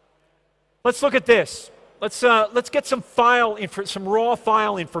 Let's look at this. Let's get some raw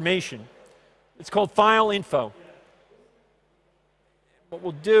file information. It's called file info. What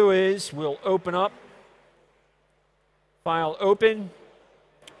we'll do is we'll open up file open.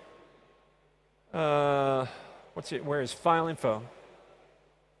 Where is file info?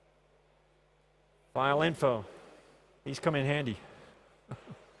 File info. These come in handy.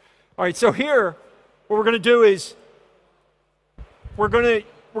 All right, so here, what we're going to do is we're going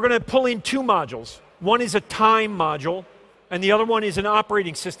to pull in two modules. One is a time module, and the other one is an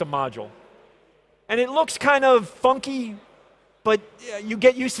operating system module. And it looks kind of funky, but you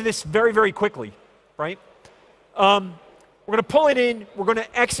get used to this very, very quickly, right? We're going to pull it in. We're going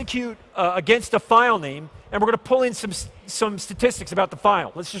to execute against a file name, and we're going to pull in some statistics about the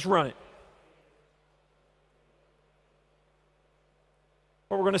file. Let's just run it.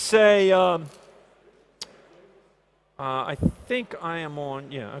 What we're going to say, I think I am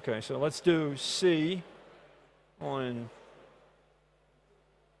on, yeah, okay, so let's do C on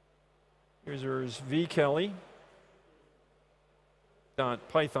users vkelly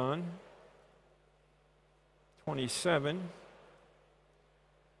 .python 27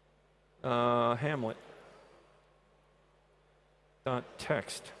 hamlet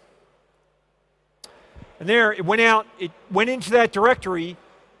 .text. And there, it went out, it went into that directory,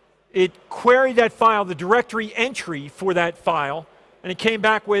 it queried that file, the directory entry for that file, and it came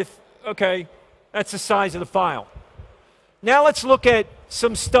back with, okay, that's the size of the file. Now let's look at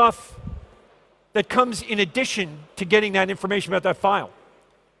some stuff that comes in addition to getting that information about that file.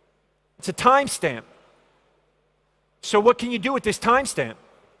 It's a timestamp. So what can you do with this timestamp?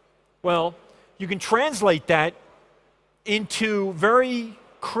 Well, you can translate that into very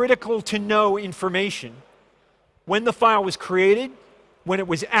critical to know information. When the file was created, when it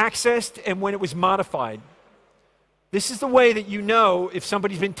was accessed, and when it was modified. This is the way that you know if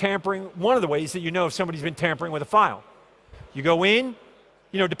somebody's been tampering, one of the ways that you know if somebody's been tampering with a file. You go in,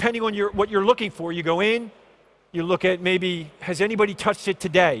 you know, depending on what you're looking for, you go in, you look at maybe, has anybody touched it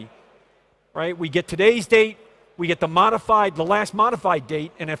today? Right? We get today's date, we get the last modified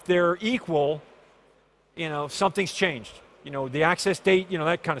date, and if they're equal, you know, something's changed. You know, the access date, you know,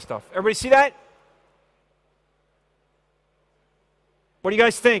 that kind of stuff. Everybody see that? What do you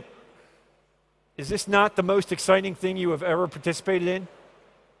guys think? Is this not the most exciting thing you have ever participated in?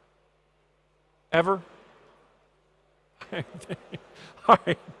 Ever? All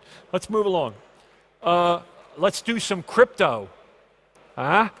right, let's move along. Let's do some crypto.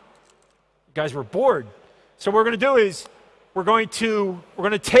 You guys were bored. So what we're going to do is we're going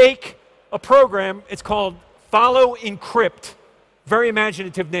to take a program. It's called Follow Encrypt. Very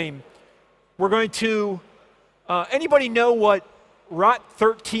imaginative name. We're going to. Anybody know what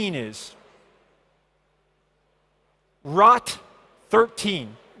ROT13 is? ROT13.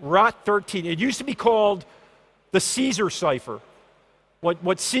 ROT13. It used to be called the Caesar cipher.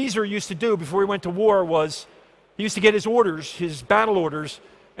 What Caesar used to do before he went to war was he used to get his orders, his battle orders,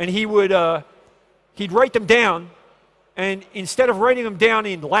 and he would he'd write them down, and instead of writing them down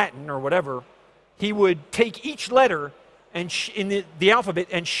in Latin or whatever, he would take each letter and in the alphabet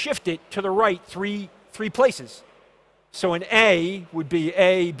and shift it to the right three places. So an A would be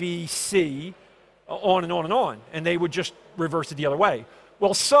A, B, C, on and on and on, and they would just reverse it the other way.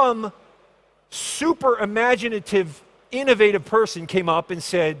 Well, some super imaginative, innovative person came up and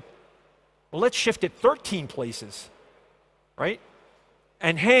said, well, let's shift it 13 places, right?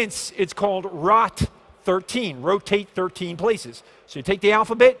 And hence, it's called ROT13, rotate 13 places. So you take the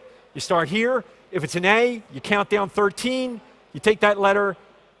alphabet, You start here. If it's an A, you count down 13. You take that letter,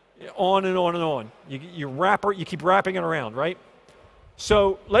 on and on and on. You keep wrapping it around, right?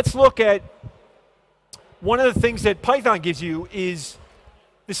 So let's look at one of the things that Python gives you is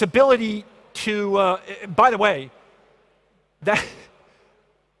this ability to, by the way, that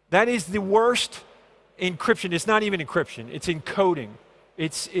is the worst encryption. It's not even encryption, it's encoding.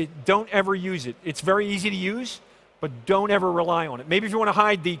 Don't ever use it. It's very easy to use, but don't ever rely on it. Maybe if you want to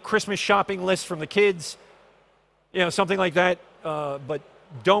hide the Christmas shopping list from the kids, something like that, but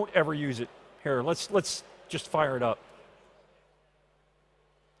don't ever use it. Here, let's just fire it up.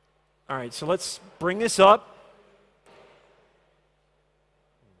 All right, so let's bring this up.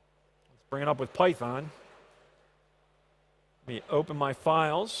 Let's bring it up with Python. Let me open my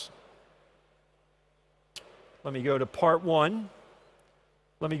files. Let me go to part 1.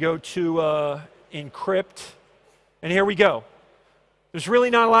 Let me go to encrypt. And here we go. There's really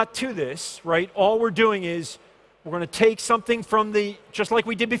not a lot to this, right? All we're doing is we're going to take something from just like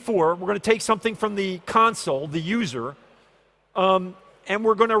we did before, we're going to take something from the console, the user, and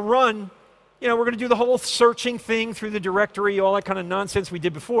we're going to run, we're going to do the whole searching thing through the directory, all that kind of nonsense we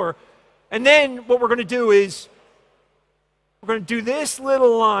did before. And then what we're going to do is we're going to do this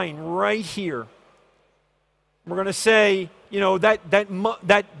little line right here. We're going to say,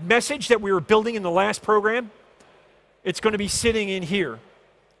 that message that we were building in the last program, it's going to be sitting in here.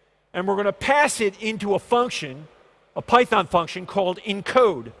 And we're going to pass it into a function, a Python function called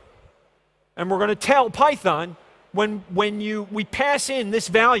encode. And we're going to tell Python, when we pass in this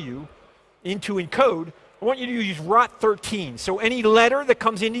value into encode, I want you to use rot13. So any letter that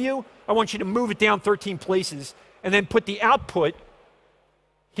comes into you, I want you to move it down 13 places and then put the output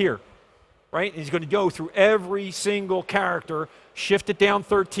here, right? And he's going to go through every single character, shift it down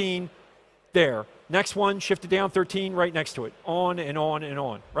 13, there. Next one, shift it down 13, right next to it. On and on and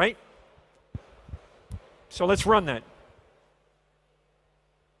on, right? So let's run that.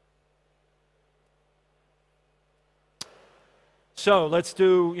 So let's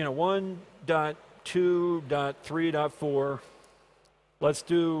do, 1.2.3.4. Let's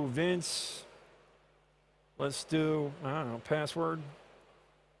do Vince. Let's do, password.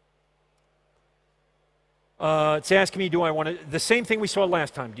 It's asking me, do I want to, the same thing we saw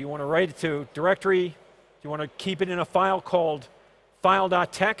last time. Do you want to write it to directory? Do you want to keep it in a file called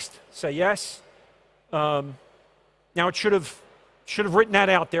file.txt? Say yes. Now it should have written that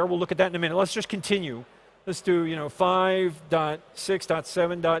out there. We'll look at that in a minute. Let's just continue. Let's do,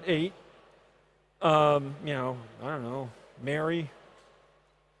 5.6.7.8. I don't know, Mary,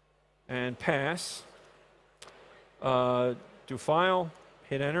 and pass. Do file,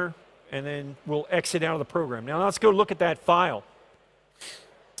 hit enter, and then we'll exit out of the program. Now let's go look at that file.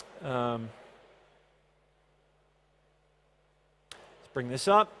 Let's bring this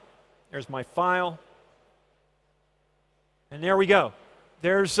up. There's my file. And there we go.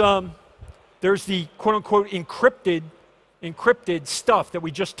 There's the quote-unquote encrypted stuff that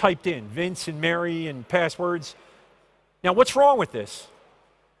we just typed in, Vince and Mary and passwords. Now, what's wrong with this?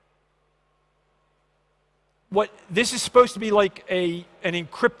 This is supposed to be like an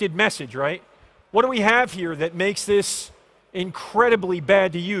encrypted message, right? What do we have here that makes this incredibly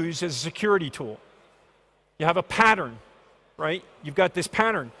bad to use as a security tool? You have a pattern, right? You've got this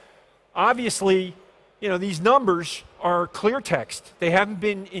pattern. Obviously, these numbers are clear text. They haven't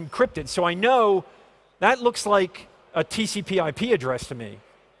been encrypted. So I know that looks like a TCP IP address to me,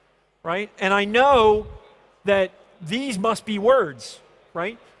 right? And I know that these must be words,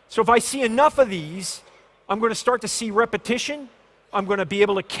 right? So if I see enough of these, I'm going to start to see repetition. I'm going to be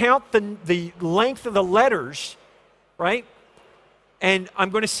able to count the length of the letters, right? And I'm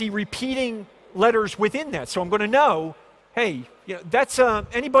going to see repeating letters within that. So I'm going to know, hey, that's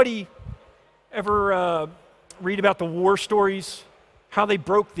anybody ever read about the war stories? How they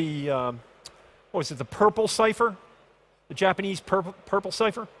broke the, what was it, the purple cipher? The Japanese purple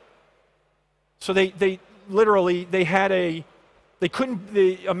cipher? So they literally, the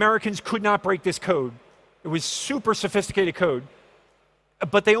Americans could not break this code. It was super sophisticated code,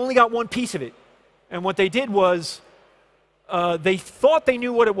 but they only got one piece of it. And what they did was, they thought they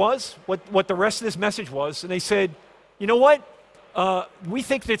knew what it was, what the rest of this message was, and they said, you know what? We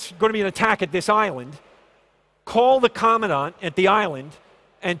think there's going to be an attack at this island. Call the commandant at the island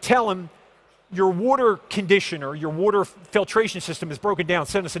and tell him your water conditioner, your water filtration system is broken down,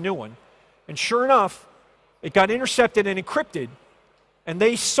 send us a new one. And sure enough, it got intercepted and encrypted, and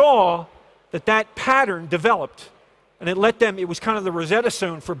they saw that pattern developed, and it was kind of the Rosetta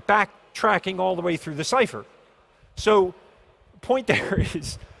Stone for backtracking all the way through the cipher. So the point there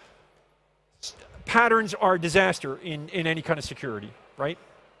is, patterns are a disaster in any kind of security, right?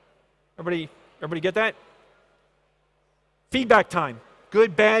 Everybody get that? Feedback time.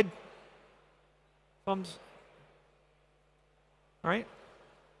 Good, bad? Thumbs? All right.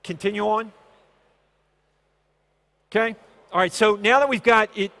 Continue on. Okay. All right, so now that we've got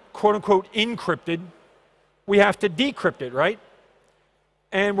it, quote unquote, encrypted, we have to decrypt it, right?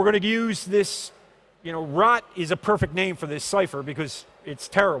 And we're going to use this, rot is a perfect name for this cipher because it's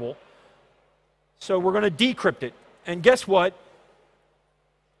terrible. So we're going to decrypt it. And guess what?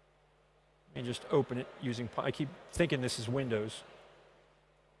 Let me just open it using, I keep thinking this is Windows.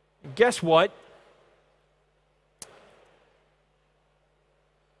 And guess what?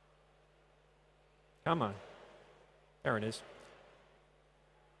 Come on. There it is.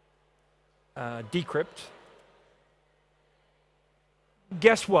 Decrypt.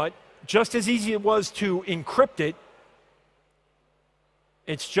 Guess what? Just as easy it was to encrypt it,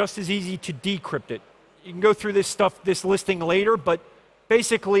 it's just as easy to decrypt it. You can go through this stuff, this listing later, but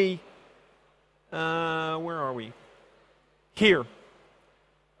basically, where are we? Here.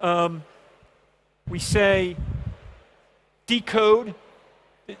 We say decode.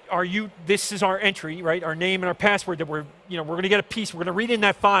 This is our entry, right? Our name and our password that we're going to get a piece. We're going to read in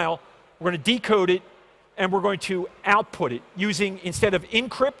that file. We're going to decode it, and we're going to output it using, instead of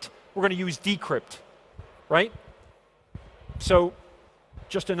encrypt, we're going to use decrypt, right? So,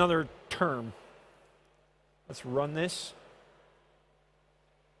 just another term. Let's run this.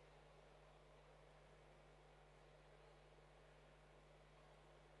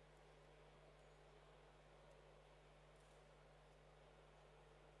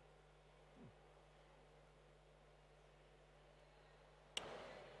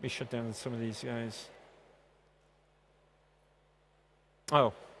 Let me shut down some of these guys.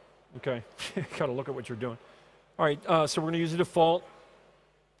 Oh, okay. Got to look at what you're doing. All right, so we're going to use the default,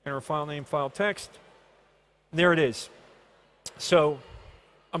 enter file name, file text. And there it is. So,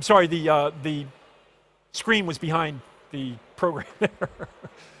 I'm sorry, the screen was behind the program there.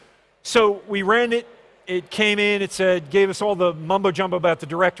 So we ran it. It came in. It said, gave us all the mumbo jumbo about the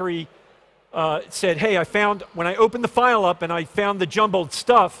directory. It said, hey, when I opened the file up and I found the jumbled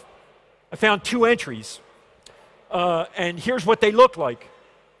stuff, I found 2 entries. And here's what they look like.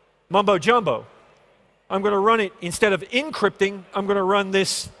 Mumbo jumbo. I'm going to run it, instead of encrypting, I'm going to run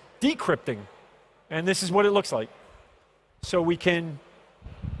this decrypting. And this is what it looks like. So we can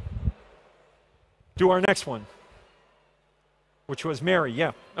do our next one, which was Mary.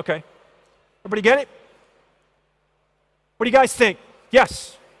 Yeah, okay. Everybody get it? What do you guys think?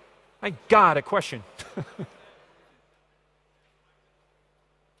 Yes. My God, a question.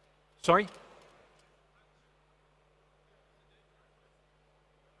 Sorry?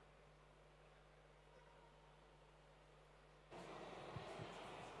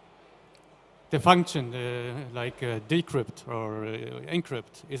 The function, decrypt or encrypt,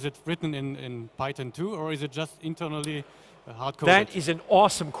 is it written in Python too, or is it just internally hard-coded? That is an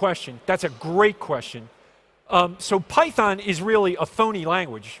awesome question. That's a great question. So Python is really a phony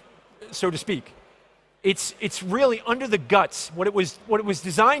language, so to speak. It's really under the guts. What it was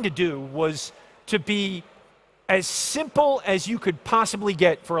designed to do was to be as simple as you could possibly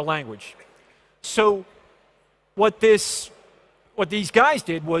get for a language. So what these guys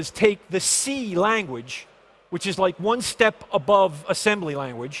did was take the C language, which is like one step above assembly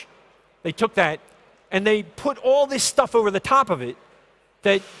language. They took that and they put all this stuff over the top of it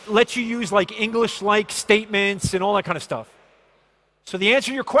that lets you use like English-like statements and all that kind of stuff. So the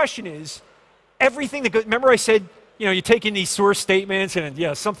answer to your question is, everything that goes, remember I said, you take in these source statements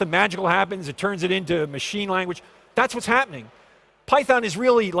and something magical happens, it turns it into machine language. That's what's happening. Python is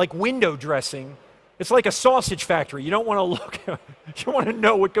really like window dressing. It's like a sausage factory. You don't want to look, you want to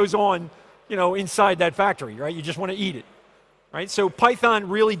know what goes on, inside that factory, right? You just want to eat it, right? So Python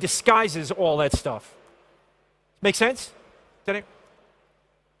really disguises all that stuff. Make sense? All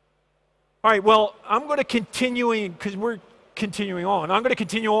right, well, I'm going to continue, because we're continuing on. I'm going to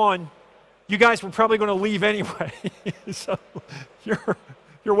continue on. You guys were probably going to leave anyway, so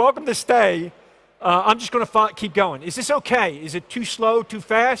you're welcome to stay. I'm just going to keep going. Is this okay? Is it too slow, too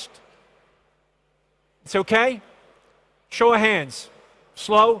fast? It's okay? Show of hands.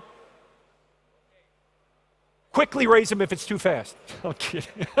 Slow? Quickly raise them if it's too fast. I'm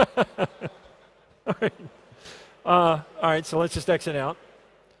kidding. All right, so let's just exit out.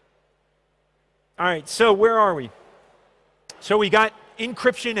 All right, so where are we? So we got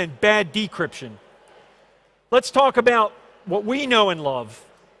encryption and bad decryption. Let's talk about what we know and love,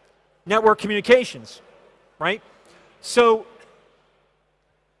 network communications, right? So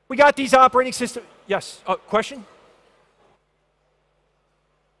we got these operating systems. Yes, question?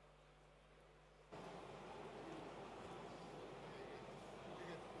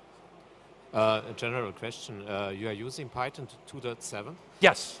 A general question. You are using Python 2.7?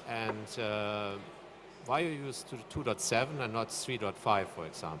 Yes. And why you use 2.7 and not 3.5, for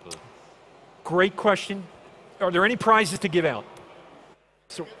example? Great question. Are there any prizes to give out?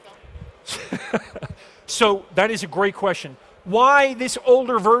 So that is a great question. Why this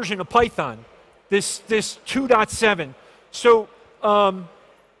older version of Python, this 2.7? So a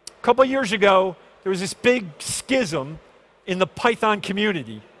couple of years ago, there was this big schism in the Python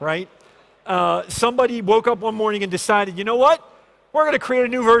community, right? Somebody woke up one morning and decided, you know what? We're going to create a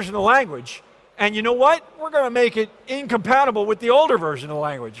new version of the language. And you know what? We're going to make it incompatible with the older version of the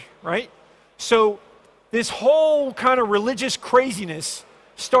language, right? So this whole kind of religious craziness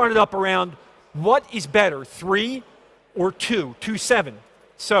started up around what is better, 3 or 2.7.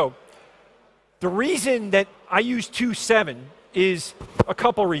 So the reason that I use 2.7 is a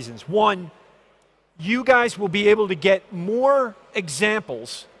couple reasons. One, you guys will be able to get more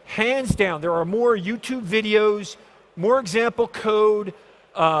examples, hands down. There are more YouTube videos, more example code,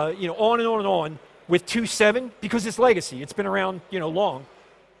 you know, on and on and on with 2.7 because it's legacy. It's been around, you know, long,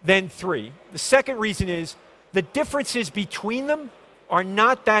 than 3. The second reason is the differences between them are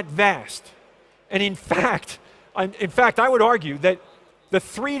not that vast. And in fact, I would argue that the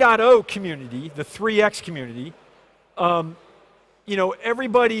 3.0 community, the 3x community, you know,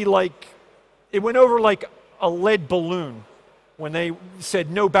 everybody like, it went over like a lead balloon when they said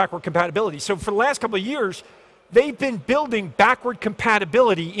no backward compatibility. So for the last couple of years, they've been building backward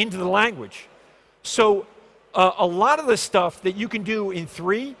compatibility into the language. So a lot of the stuff that you can do in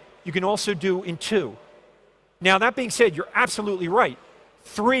 3, you can also do in 2. Now that being said, you're absolutely right.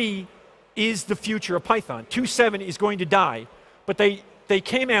 3 is the future of Python. 2.7 is going to die. But they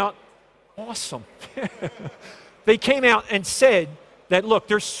came out, awesome. They came out and said that, look,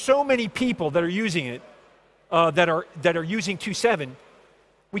 there's so many people that are using it, that are using 2.7,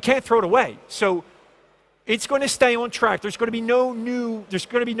 we can't throw it away. So it's going to stay on track. There's going to be no new, there's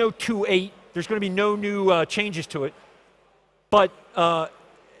going to be no 2.8, there's going to be no new changes to it. But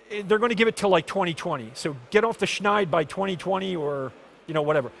they're going to give it till like 2020. So get off the schneid by 2020 or, you know,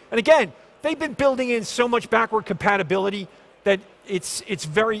 whatever. And again, they've been building in so much backward compatibility that it's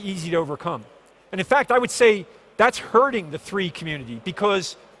very easy to overcome. And in fact, I would say that's hurting the 3 community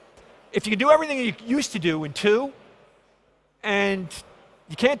because if you can do everything you used to do in 2 and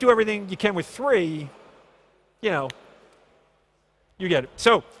you can't do everything you can with 3, you know, you get it.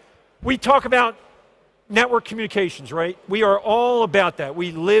 So we talk about network communications, right? We are all about that.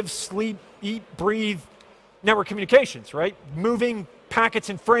 We live, sleep, eat, breathe network communications, right? Moving packets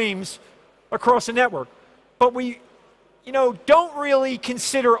and frames across the network. But we, you know, don't really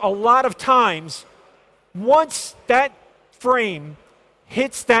consider a lot of times once that frame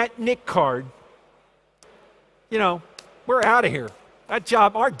hits that NIC card, you know, we're out of here. That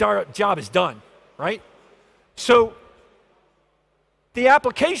job, our job is done, right? So the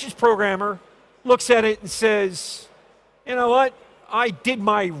applications programmer looks at it and says, you know what, I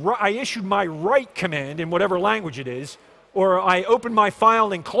issued my write command in whatever language it is, or I opened my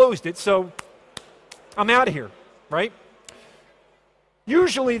file and closed it, so I'm out of here, right?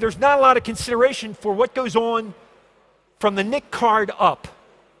 Usually there's not a lot of consideration for what goes on from the NIC card up,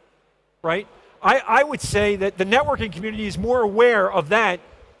 right? I would say that the networking community is more aware of that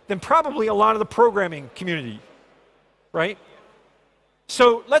than probably a lot of the programming community, right?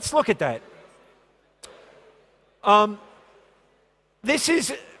 So let's look at that. This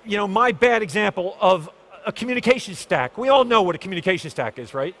is, you know, my bad example of a communication stack. We all know what a communication stack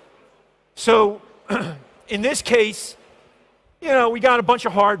is, right? So in this case, you know, we got a bunch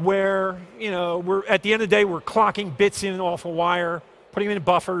of hardware. You know, we're at the end of the day, we're clocking bits in and off a wire, putting them in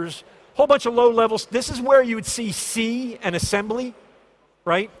buffers, a whole bunch of low levels. This is where you would see C and assembly,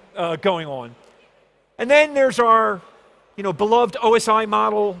 right, going on. And then there's our, you know, beloved OSI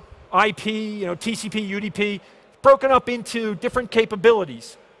model, IP, you know, TCP, UDP, broken up into different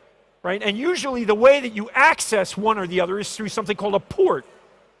capabilities, right? And usually the way that you access one or the other is through something called a port,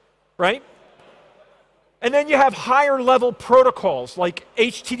 right? And then you have higher level protocols like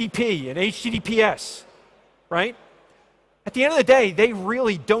HTTP and HTTPS, right? At the end of the day, they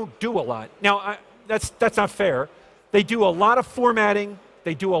really don't do a lot. Now, that's not fair. They do a lot of formatting,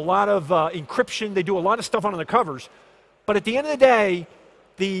 they do a lot of encryption, they do a lot of stuff under the covers. But at the end of the day,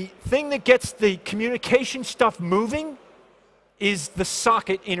 the thing that gets the communication stuff moving is the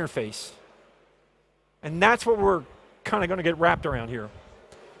socket interface. And that's what we're kind of going to get wrapped around here.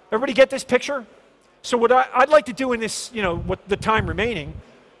 Everybody get this picture? So what I'd like to do in this, you know, what the time remaining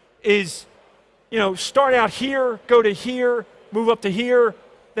is, you know, start out here, go to here, move up to here,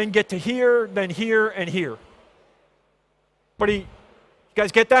 then get to here, then here, and here. You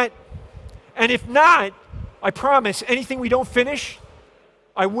guys get that? And if not, I promise, anything we don't finish,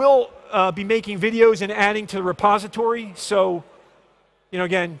 I will be making videos and adding to the repository. So, you know,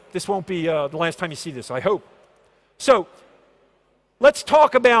 again, this won't be the last time you see this, I hope. So, let's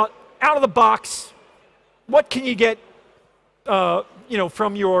talk about, out of the box, what can you get you know,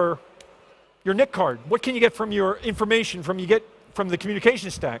 from your NIC card? What can you get from your information from the communication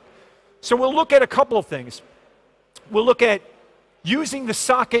stack? So we'll look at a couple of things. We'll look at using the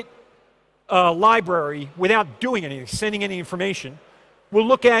socket library without doing anything, sending any information. We'll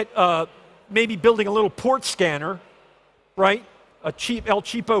look at maybe building a little port scanner, right? A cheap El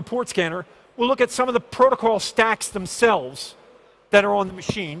Cheapo port scanner. We'll look at some of the protocol stacks themselves that are on the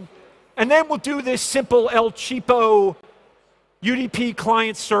machine. And then we'll do this simple El Cheapo UDP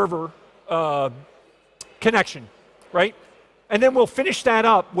client server connection, right? And then we'll finish that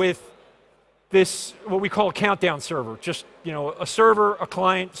up with this, what we call a countdown server. Just, you know, a server, a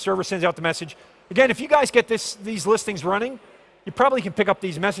client, server sends out the message. Again, if you guys get these listings running, you probably can pick up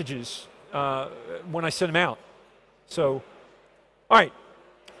these messages when I send them out. So, all right.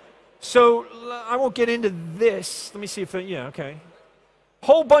 So I won't get into this. Let me see if, yeah, okay.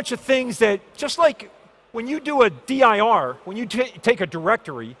 Whole bunch of things that, just like when you do a DIR, when you take a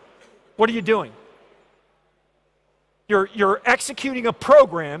directory, what are you doing? You're executing a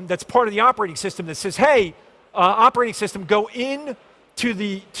program that's part of the operating system that says, hey, operating system, go in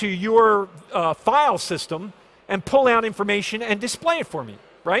to your file system and pull out information and display it for me,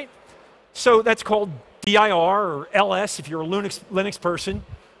 right? So that's called DIR or LS if you're a Linux person.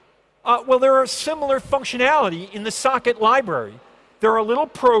 Well, there are similar functionality in the socket library. There are little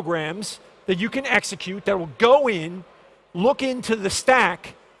programs that you can execute that will go in, look into the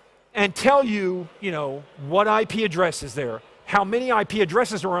stack, and tell you, you know, what IP address is there, how many IP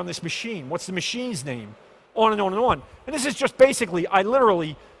addresses are on this machine, what's the machine's name, on and on and on. And this is just basically, I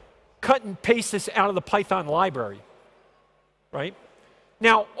literally cut and paste this out of the Python library, right?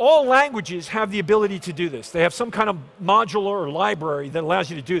 Now, all languages have the ability to do this. They have some kind of modular or library that allows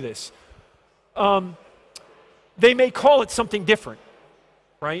you to do this. They may call it something different,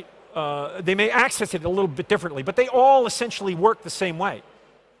 right? They may access it a little bit differently, but they all essentially work the same way.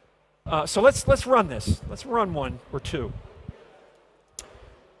 So let's run this. Let's run one or two.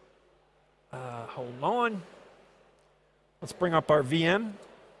 Hold on. Let's bring up our VM.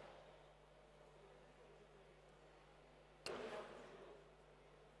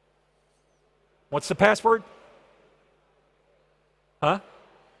 What's the password? Huh?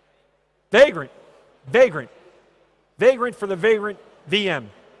 Vagrant. Vagrant. Vagrant for the Vagrant VM.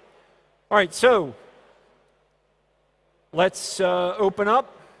 All right, so let's open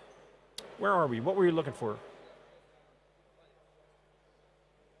up. Where are we? What were you looking for?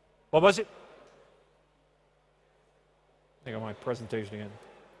 What was it? I think on my presentation again.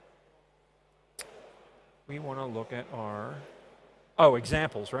 We want to look at our,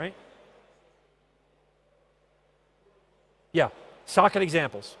 examples, right? Yeah, socket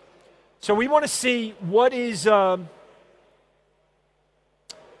examples. So we want to see what is, we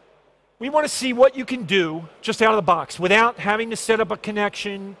want to see what you can do just out of the box without having to set up a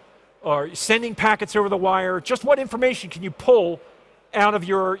connection or sending packets over the wire. Just what information can you pull out of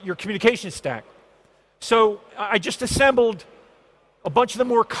your communication stack? So I just assembled a bunch of the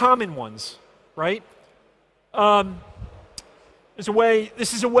more common ones, right? This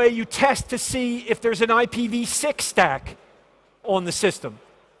is a way you test to see if there's an IPv6 stack on the system,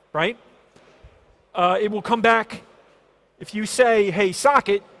 right? It will come back, if you say, hey,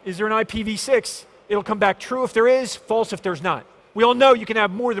 socket, is there an IPv6? It'll come back true if there is, false if there's not. We all know you can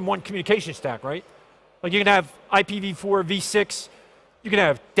have more than one communication stack, right? Like you can have IPv4, v6, you can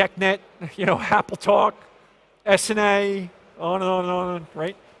have DECnet, you know, AppleTalk, SNA, on and on and on,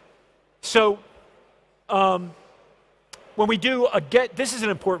 right? So when we do a get, this is an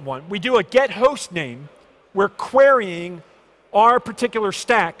important one, we do a get host name, we're querying our particular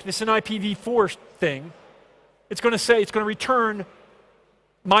stack, this is an IPv4 thing, it's going to say, it's going to return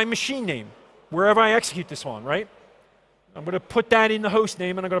my machine name, wherever I execute this on, right? I'm going to put that in the host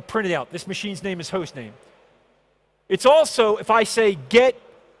name and I'm going to print it out. This machine's name is host name. It's also, if I say get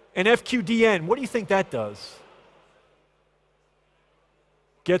an FQDN, what do you think that does?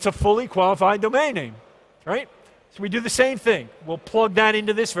 Gets a fully qualified domain name, right? So we do the same thing. We'll plug that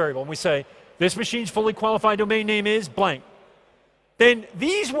into this variable and we say, this machine's fully qualified domain name is blank. Then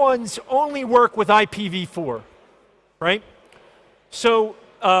these ones only work with IPv4, right? So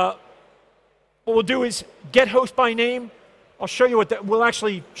what we'll do is get host by name. I'll show you what that, we'll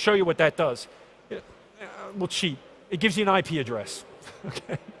actually show you what that does. We'll cheat. It gives you an IP address,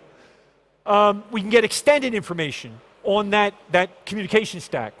 okay? We can get extended information on that communication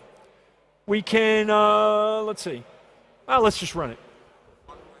stack. We can, let's see. Let's just run it.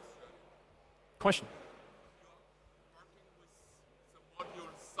 Question?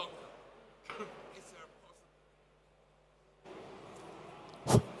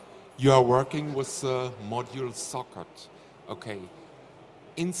 You are working with the module socket. Okay.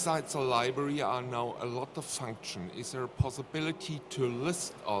 Inside the library are now a lot of functions. Is there a possibility to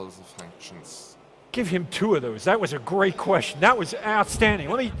list all the functions? Give him 2 of those. That was a great question. That was outstanding.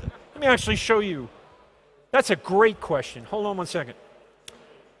 Let me actually show you. That's a great question. Hold on one second.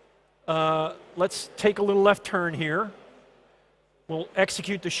 Let's take a little left turn here. We'll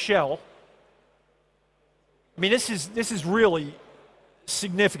execute the shell. I mean, this is really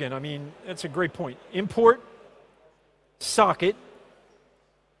significant. I mean, that's a great point. Import socket.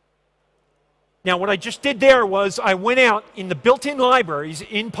 Now, what I just did there was I went out in the built-in libraries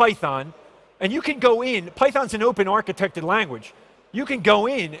in Python, and you can go in. Python's an open architected language. You can go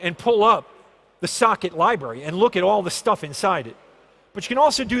in and pull up the socket library and look at all the stuff inside it. But you can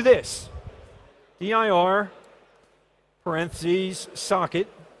also do this. dir parentheses socket.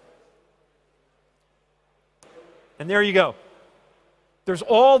 And there you go. There's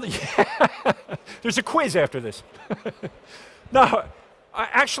all the there's a quiz after this. No,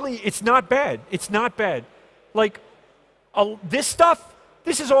 actually, it's not bad. It's not bad. Like, this stuff,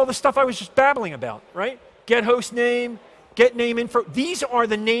 this is all the stuff I was just babbling about, right? Get host name, get name info. These are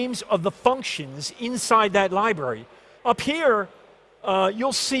the names of the functions inside that library. Up here,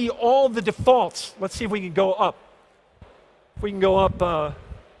 you'll see all the defaults. Let's see if we can go up. If we can go up a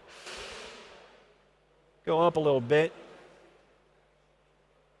little bit.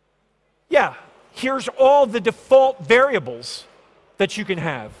 Yeah, here's all the default variables that you can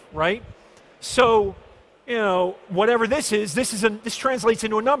have, right? So, you know, whatever this translates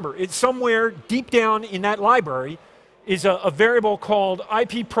into a number. It's somewhere deep down in that library is a variable called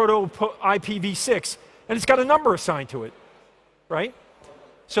IP proto IPv6, and it's got a number assigned to it, right?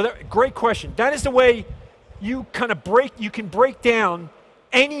 So great question. That is the way you kind of you can break down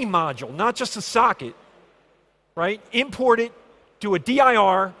any module, not just a socket, right? Import it, do a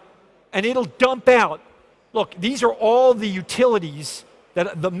dir, and it'll dump out. Look, these are all the utilities,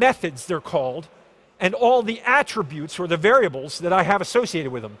 the methods they're called, and all the attributes or the variables that I have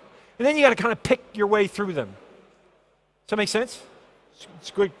associated with them. And then you got to kind of pick your way through them. Does that make sense?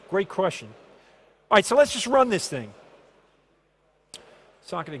 It's a great question. All right, so let's just run this thing.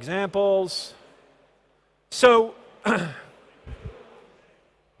 Socket examples. So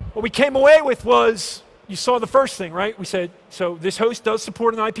what we came away with was, you saw the first thing, right? We said, so this host does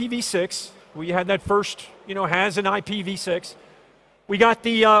support an IPv6. We had that first, you know, has an IPv6. We got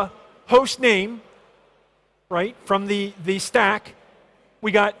the host name, right, from the stack.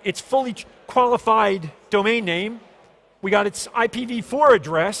 We got its fully qualified domain name. We got its IPv4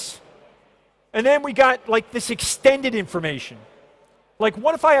 address. And then we got like this extended information. Like,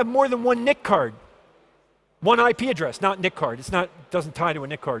 what if I have more than one NIC card? One IP address, not NIC card. Doesn't tie to a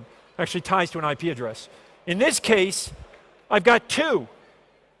NIC card. It actually ties to an IP address. In this case, I've got 2.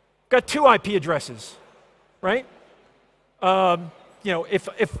 Got 2 IP addresses, right? You know, if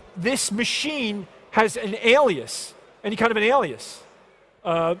this machine has an alias, any kind of an alias,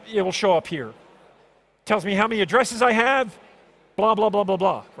 it will show up here. Tells me how many addresses I have, blah, blah, blah, blah,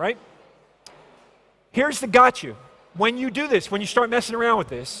 blah, right? Here's the gotcha. When you do this, when you start messing around with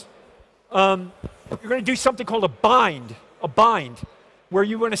this, you're going to do something called a bind, where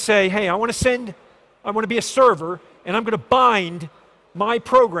you want to say, hey, I want to be a server, and I'm going to bind my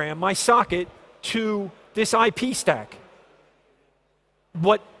program, my socket, to this IP stack.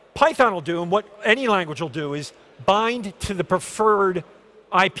 What Python will do, and what any language will do, is bind to the preferred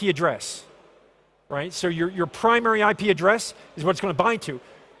IP address, right? So your primary IP address is what it's going to bind to.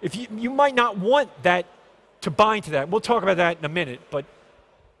 If you might not want that to bind to that. We'll talk about that in a minute, but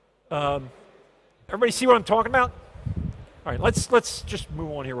everybody see what I'm talking about? All right, let's just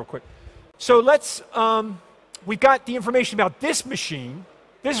move on here real quick. So we've got the information about this machine,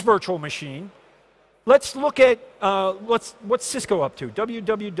 this virtual machine. Let's look at what's Cisco up to.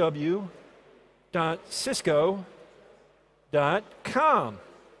 www.cisco.com.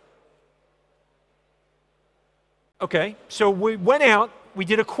 Okay, so we went out, we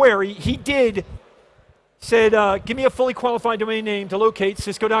did a query. He said, give me a fully qualified domain name to locate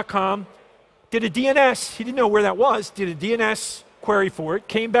cisco.com. Did a DNS, he didn't know where that was, did a DNS query for it,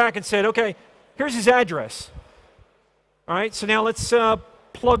 came back and said, okay, here's his address. All right, so now let's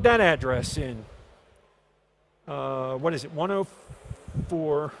plug that address in. What is it,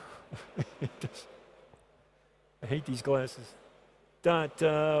 104, I hate these glasses,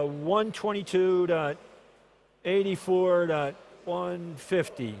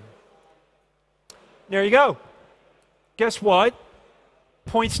 .122.84.150. There you go. Guess what?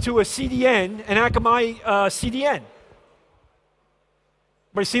 Points to a CDN, an Akamai CDN.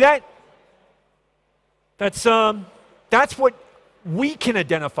 Everybody see that? That's what we can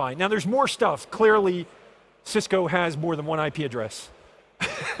identify. Now there's more stuff. Clearly, Cisco has more than one IP address.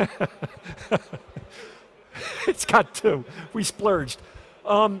 It's got two. We splurged.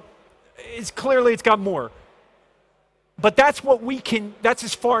 It's got more. But that's what we can, that's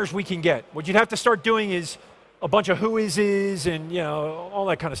as far as we can get. What you'd have to start doing is a bunch of who is and all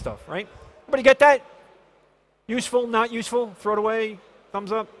that kind of stuff, right? Everybody get that? Useful, not useful, throw it away,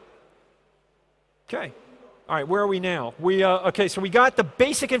 thumbs up. Okay. All right, where are we now? Okay, so we got the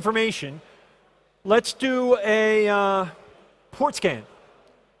basic information. Let's do a port scan.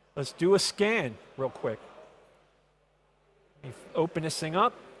 Let's do a scan real quick. Let me open this thing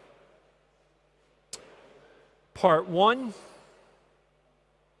up. Part 1.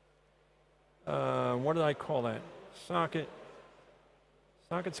 What did I call that? Socket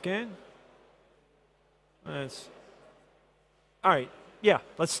scan? All right, yeah,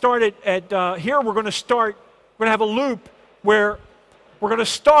 let's start it at, here we're going to have a loop where we're going to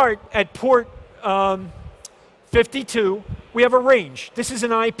start at port 52. We have a range. This is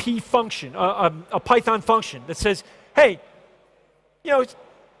an IP function, a Python function that says, hey,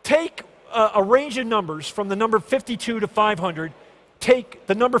 take a range of numbers from the number 52 to 500, take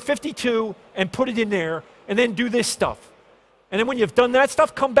the number 52 and put it in there, and then do this stuff. And then when you've done that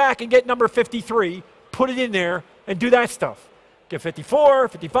stuff, come back and get number 53, put it in there, and do that stuff. Get 54,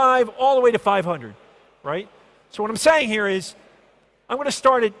 55, all the way to 500, right? So what I'm saying here is, I'm going to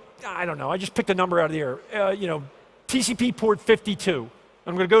start at, I don't know, I just picked a number out of the air, TCP port 52.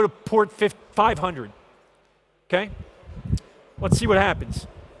 I'm going to go to port 500, okay? Let's see what happens.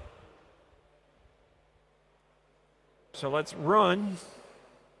 So let's run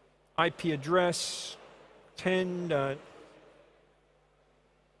IP address 2.25.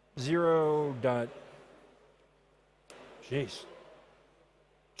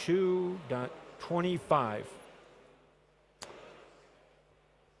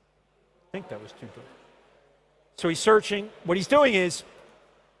 I think that was 2. So he's searching. What he's doing is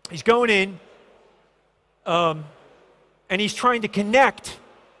he's going in and he's trying to connect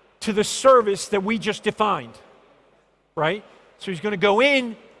to the service that we just defined, right? So he's going to go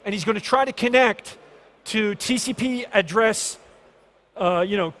in and he's going to try to connect to TCP address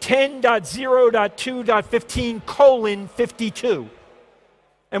 10.0.2.15:52.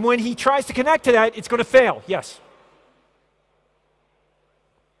 And when he tries to connect to that, it's going to fail. Yes?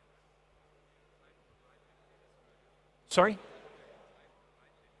 Sorry?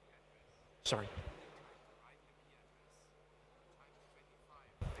 Sorry.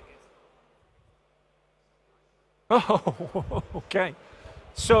 Oh, okay.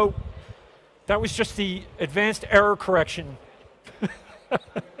 So that was just the advanced error correction.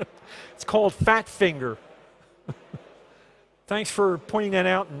 It's called fat finger. Thanks for pointing that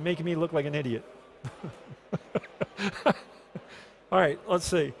out and making me look like an idiot. All right, let's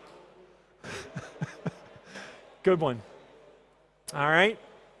see. Good one. All right.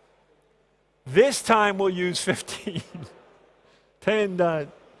 This time we'll use 15.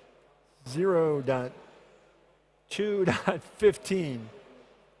 10.0.2.15.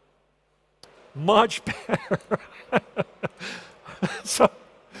 Much better. So I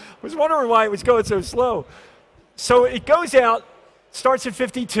was wondering why it was going so slow. So it goes out, starts at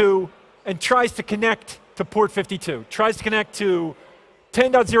 52, and tries to connect to port 52. Tries to connect to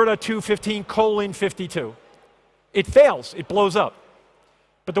 10.0.2.15:52. It fails. It blows up.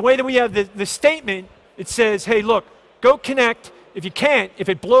 But the way that we have the statement, it says, hey, look, go connect. If you can't, if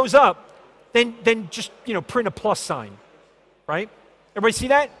it blows up, then just print a plus sign, right? Everybody see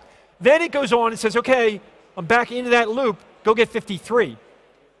that? Then it goes on and says, okay, I'm back into that loop. Go get 53,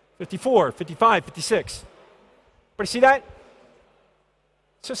 54, 55, 56. Everybody see that?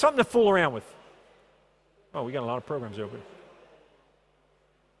 So something to fool around with. Oh, we got a lot of programs open.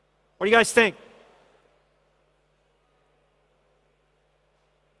 What do you guys think?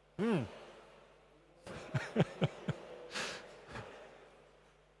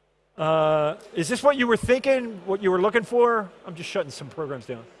 Is this what you were thinking, what you were looking for? I'm just shutting some programs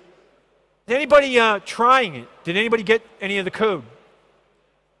down. Is anybody trying it? Did anybody get any of the code?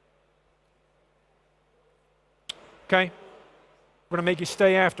 Okay. We're going to make you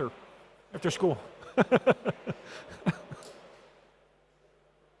stay after school.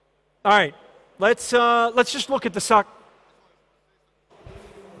 All right. Let's just look at the sock.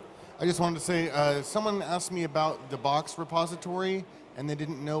 I just wanted to say, someone asked me about the box repository, and they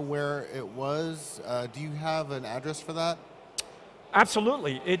didn't know where it was. Do you have an address for that?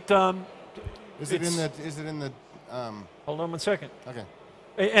 Absolutely. Is it in the? Is it in the? Hold on one second. Okay.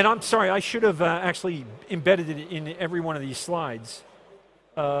 And I'm sorry, I should have actually embedded it in every one of these slides.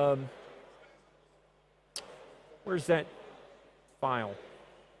 Where's that file?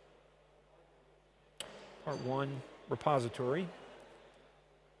 Part 1, repository.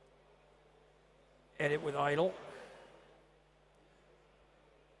 Edit with idle.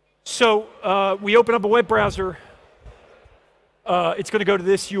 So we open up a web browser. It's going to go to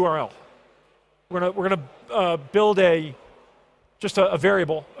this URL. We're going to build just a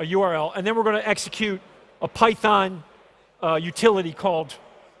variable, a URL, and then we're going to execute a Python utility called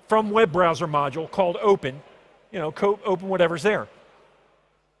from web browser module called open. You know, open whatever's there.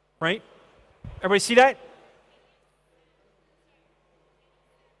 Right? Everybody see that?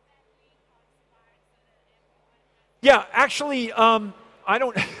 Yeah, actually, I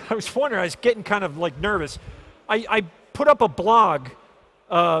don't. I was wondering. I was getting kind of like nervous. I put up a blog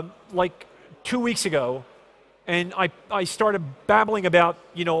like 2 weeks ago, and I started babbling about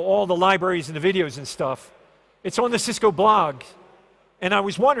all the libraries and the videos and stuff. It's on the Cisco blog, and I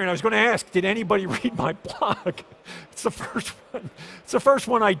was wondering. I was going to ask, did anybody read my blog? It's the first one. It's the first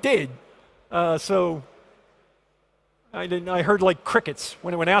one I did. So I didn't. I heard like crickets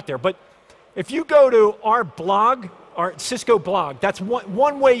when it went out there, but. If you go to our blog, our Cisco blog, that's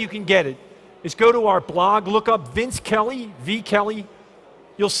one way you can get it, is go to our blog, look up Vince Kelly, V. Kelly.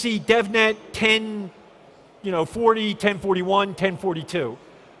 You'll see DEVNET 1040, 1041, 1042.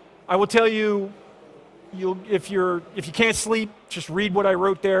 I will tell you, if you can't sleep, just read what I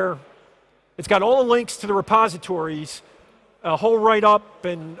wrote there. It's got all the links to the repositories, a whole write-up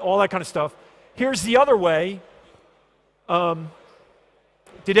and all that kind of stuff. Here's the other way.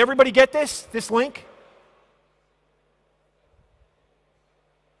 Did everybody get this link?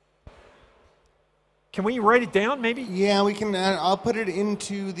 Can we write it down, maybe? Yeah, we can. I'll put it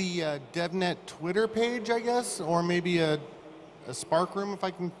into the DevNet Twitter page, I guess, or maybe a Spark room if I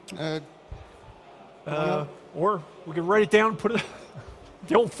can. Or we can write it down and put it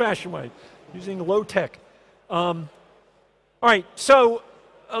the old-fashioned way, using low tech. All right, so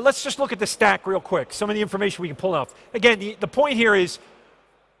let's just look at the stack real quick. Some of the information we can pull off. Again, the point here is.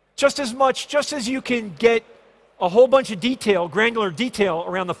 Just as you can get a whole bunch of detail, granular detail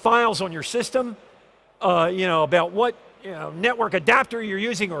around the files on your system, about what network adapter you're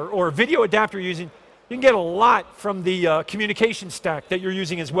using or video adapter you're using, you can get a lot from the communication stack that you're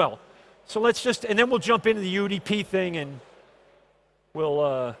using as well. So let's and then we'll jump into the UDP thing and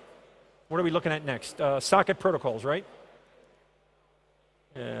we'll, what are we looking at next? Socket protocols, right?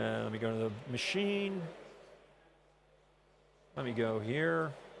 Let me go to the machine. Let me go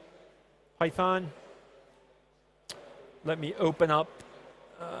here. Python. Let me open up,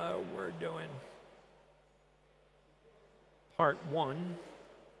 we're doing part 1.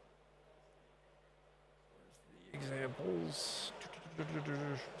 The examples.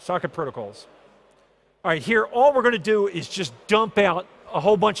 Socket protocols. All right, here, all we're going to do is just dump out a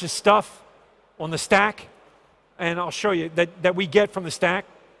whole bunch of stuff on the stack, and I'll show you that we get from the stack.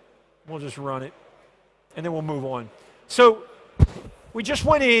 We'll just run it, and then we'll move on. So, we just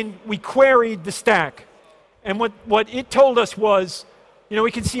went in, we queried the stack, and what it told us was,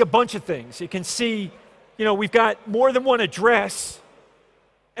 we can see a bunch of things. You can see, we've got more than one address,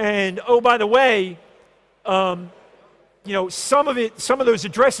 and oh, by the way, some of those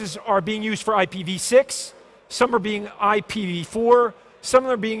addresses are being used for IPv6, some are being IPv4, some of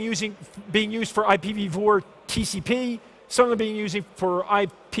them are being used for IPv4 TCP, some of them are being used for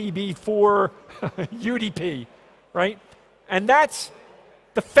IPv4 UDP, right? And that's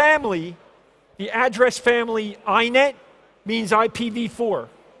the family, the address family INET means IPv4.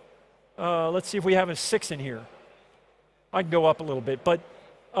 Let's see if we have a 6 in here. I can go up a little bit, but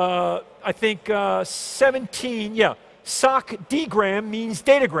I think 17, yeah. SOC dgram means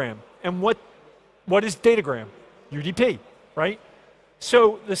datagram. And what is datagram? UDP, right?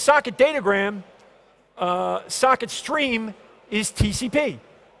 So the socket datagram, socket stream is TCP,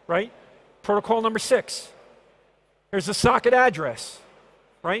 right? Protocol number 6. Here's the socket address,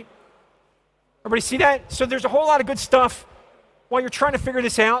 right? Everybody see that? So there's a whole lot of good stuff. While you're trying to figure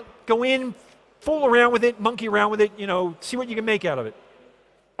this out, go in, fool around with it, monkey around with it, see what you can make out of it.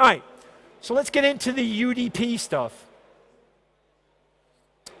 All right, so let's get into the UDP stuff.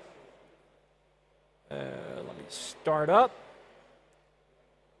 Let me start up.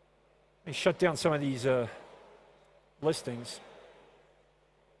 Let me shut down some of these listings.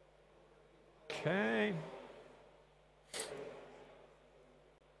 Okay.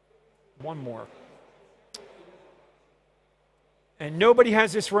 One more. And nobody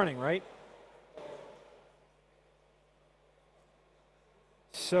has this running, right?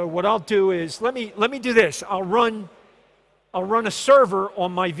 So what I'll do is, let me do this. I'll run a server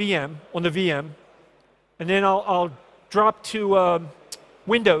on my VM, on the VM, and then I'll drop to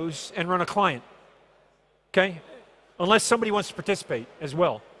Windows and run a client. Okay? Unless somebody wants to participate as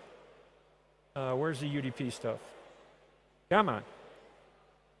well. Where's the UDP stuff? Come on.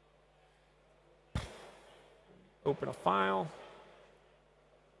 Open a file.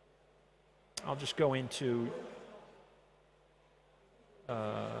 I'll just go into,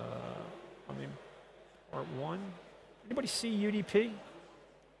 part 1. Anybody see UDP?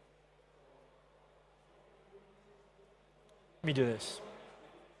 Let me do this.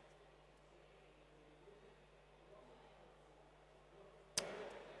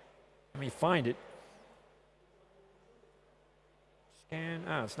 Let me find it. Scan.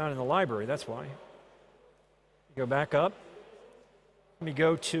 Ah, it's not in the library, that's why. Go back up. Let me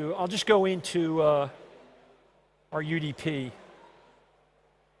go to, I'll just go into our UDP.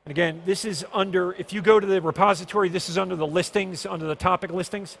 And again, this is under, if you go to the repository, this is under the listings, under the topic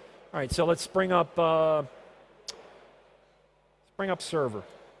listings. All right, so let's bring up server.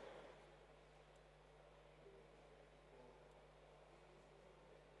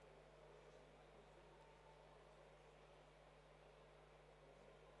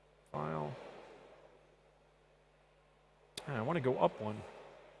 File. I want to go up one.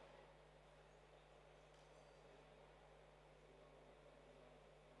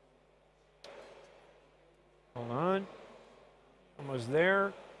 Hold on. Almost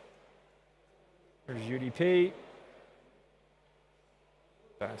there. There's UDP.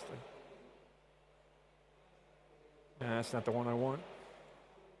 Fastly. Nah, that's not the one I want.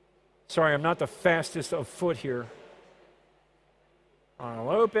 Sorry, I'm not the fastest of foot here. I'll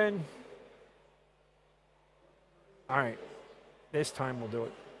open. All right. This time we'll do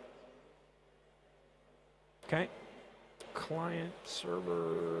it. Okay. Client,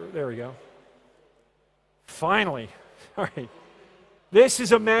 server, there we go. Finally. All right. This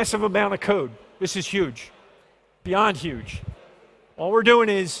is a massive amount of code. This is huge. Beyond huge. All we're doing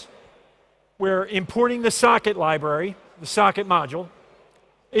is we're importing the socket library, the socket module.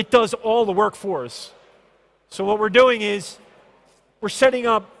 It does all the work for us. So what we're doing is we're setting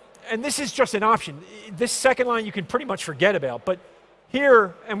up, and this is just an option. This second line you can pretty much forget about, but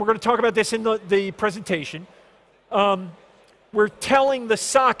here, and we're going to talk about this in the presentation, we're telling the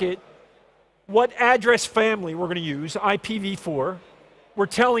socket what address family we're going to use, IPv4. We're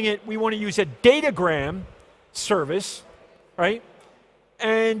telling it we want to use a datagram service, right?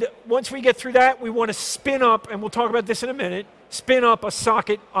 And once we get through that, we want to spin up, and we'll talk about this in a minute, spin up a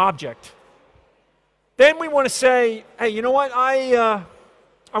socket object. Then we want to say, hey, you know what? I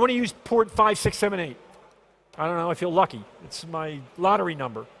want to use port 5678. I don't know, I feel lucky. It's my lottery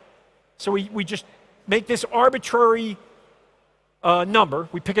number. So we just make this arbitrary number.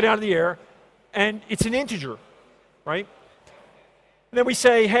 We pick it out of the air, and it's an integer, right? And then we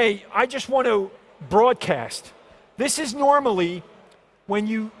say, hey, I just want to broadcast. This is normally when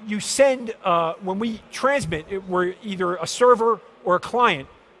you send, when we transmit, we're either a server or a client,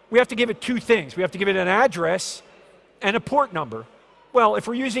 we have to give it two things. We have to give it an address and a port number. Well, if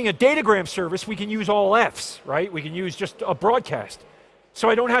we're using a datagram service, we can use all Fs, right? We can use just a broadcast. So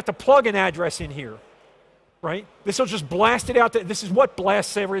I don't have to plug an address in here, right? This will just blast it out. This is what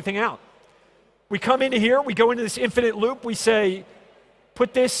blasts everything out. We come into here, we go into this infinite loop, we say,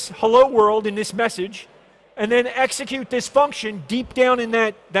 put this hello world in this message, and then execute this function deep down in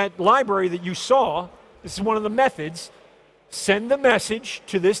that library that you saw. This is one of the methods. Send the message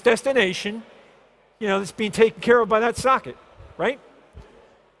to this destination, you know, that's being taken care of by that socket, right?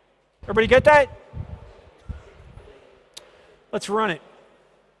 Everybody get that? Let's run it.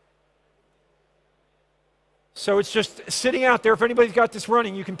 So it's just sitting out there. If anybody's got this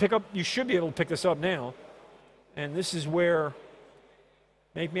running, you can pick up, you should be able to pick this up now. And this is where,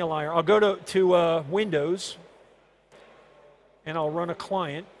 make me a liar. I'll go to Windows, and I'll run a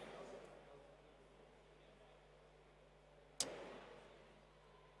client.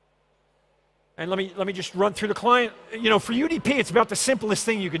 And let me just run through the client. You know, for UDP, it's about the simplest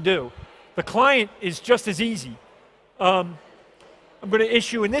thing you can do. The client is just as easy. I'm going to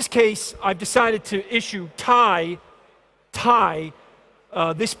issue, in this case, I've decided to issue tie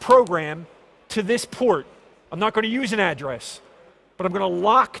this program to this port. I'm not going to use an address, but I'm going to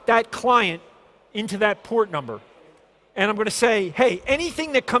lock that client into that port number. And I'm going to say, hey,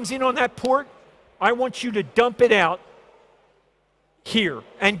 anything that comes in on that port, I want you to dump it out here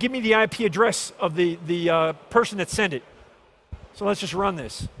and give me the IP address of the person that sent it. So let's just run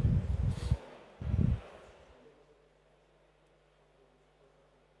this.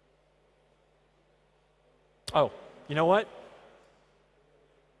 Oh, you know what?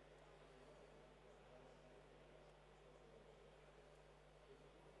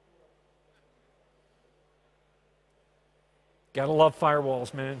 Gotta love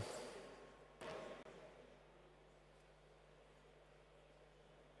firewalls, man.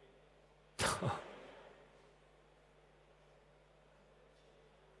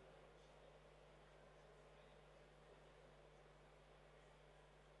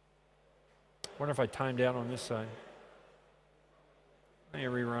 Wonder if I timed out on this side. Let me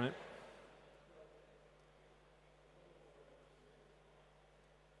rerun it.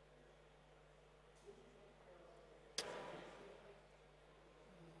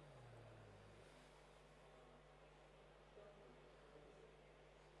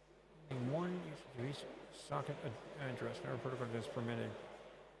 One socket address, never protocol is permitted.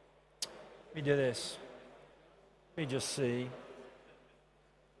 Let me do this. Let me just see.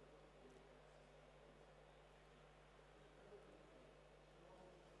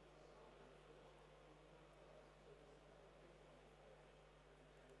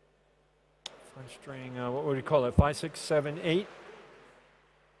 Front string, what would we call it? 5, 6, 7, 8.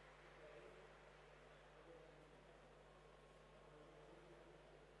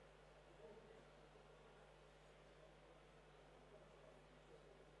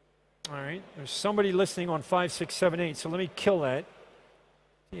 All right, there's somebody listening on 5, 6, 7, 8, so let me kill that.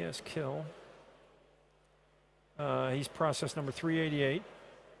 Yes, kill. He's process number 388.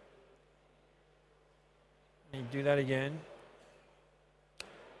 Let me do that again.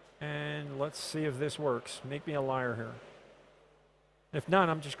 And let's see if this works. Make me a liar here. If not,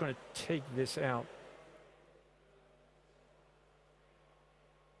 I'm just going to take this out.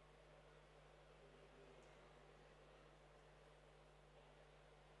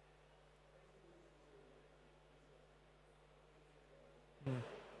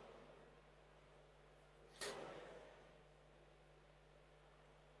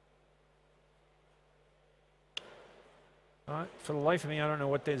 For the life of me, I don't know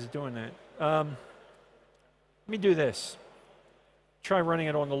what is doing that. Let me do this. Try running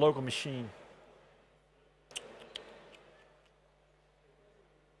it on the local machine.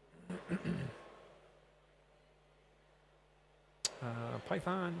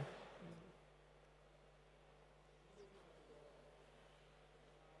 Python.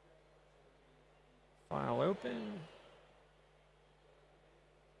 File open.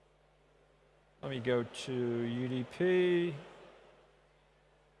 Let me go to UDP,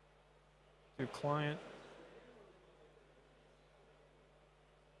 to client.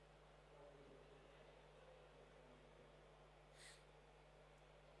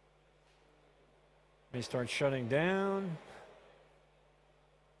 Let me start shutting down.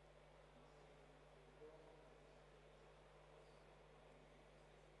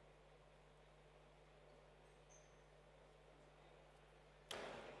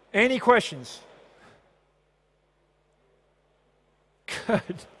 Any questions?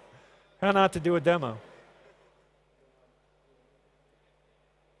 Good. How not to do a demo?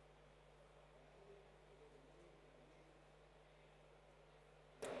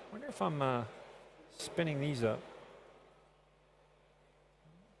 I wonder if I'm spinning these up.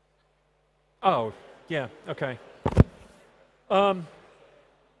 Oh, yeah, okay.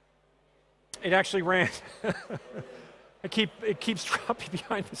 It actually ran. It keeps dropping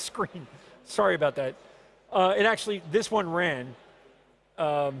behind the screen. Sorry about that. This one ran.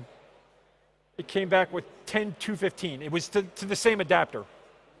 It came back with 10.215. It was to the same adapter.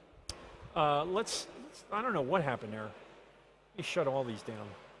 I don't know what happened there. Let me shut all these down.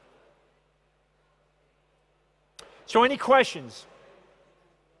 So any questions?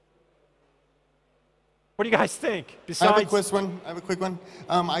 What do you guys think? Besides, I have a quick one.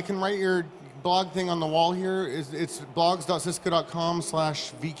 I can write your blog thing on the wall here. It's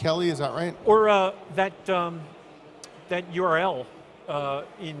blogs.cisco.com/vkelly, is that right? Or that URL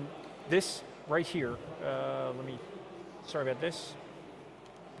in this right here. Sorry about this.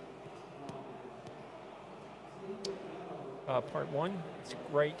 Part 1, it's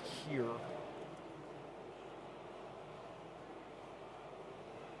right here.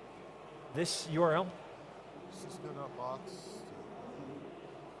 This URL. Cisco.box.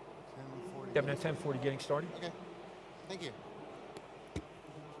 DEVNET-1040 getting started. Okay, thank you.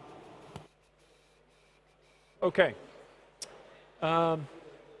 Okay. Let's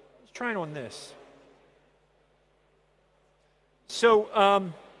try it on this. So,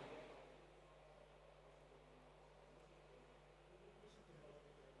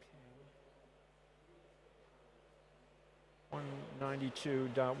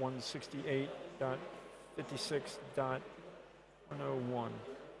 192.168.56.101.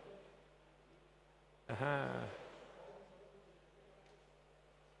 Aha.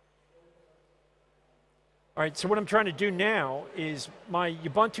 All right, so what I'm trying to do now is my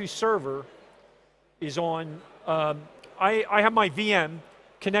Ubuntu server is on, I have my VM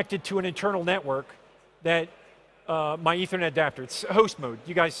connected to an internal network that my Ethernet adapter, it's host mode.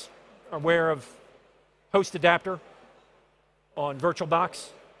 You guys are aware of host adapter on VirtualBox?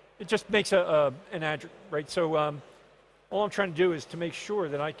 It just makes an address, right? So all I'm trying to do is to make sure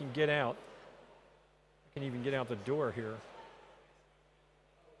that I can get out. I can even get out the door here.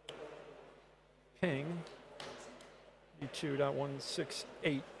 Ping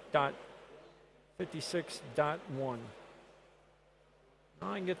u2.168.56.1.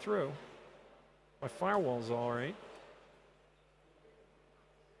 I can get through. My firewall's all right.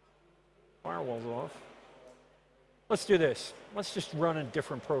 Firewall's off. Let's do this. Let's just run a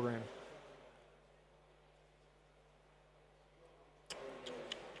different program.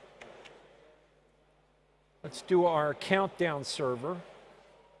 Let's do our countdown server.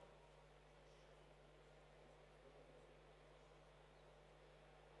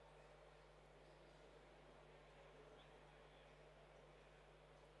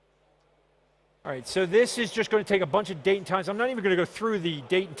 All right, so this is just going to take a bunch of date and times. I'm not even going to go through the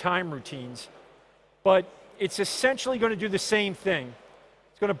date and time routines, but it's essentially going to do the same thing.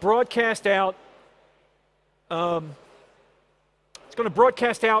 It's going to broadcast out. It's going to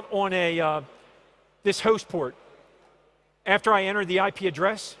broadcast out on a this host port. After I enter the IP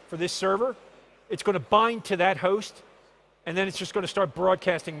address for this server, it's going to bind to that host, and then it's just going to start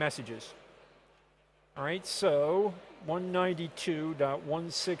broadcasting messages. All right, so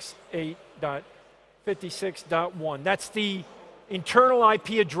 192.168.56.1. That's the internal IP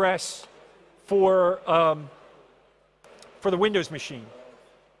address for the Windows machine.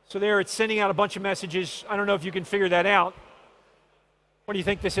 So there, it's sending out a bunch of messages. I don't know if you can figure that out. What do you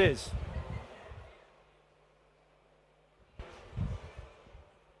think this is?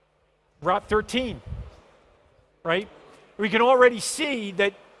 ROT 13, right? We can already see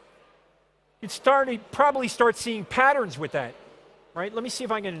that probably start seeing patterns with that, right? Let me see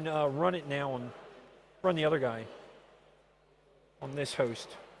if I can run it now and run the other guy on this host.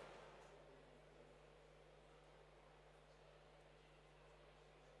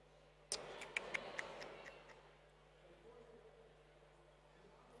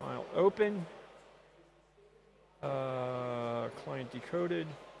 File open, client decoded.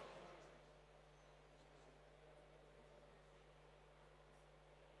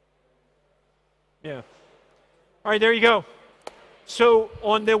 Yeah. All right, there you go. So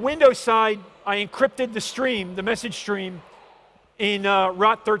on the Windows side, I encrypted the stream, the message stream, in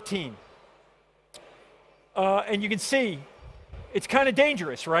ROT 13. And you can see it's kind of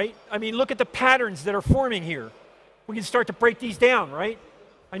dangerous, right? I mean, look at the patterns that are forming here. We can start to break these down, right?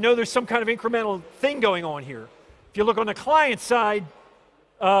 I know there's some kind of incremental thing going on here. If you look on the client side,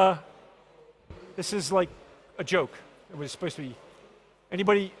 this is like a joke. It was supposed to be.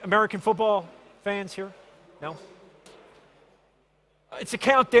 Anybody American football fans here? No? It's a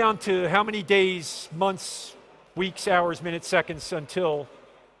countdown to how many days, months, weeks, hours, minutes, seconds until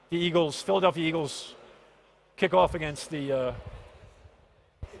the Eagles, Philadelphia Eagles, kick off against the.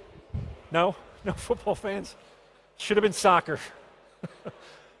 No? No football fans? Should have been soccer.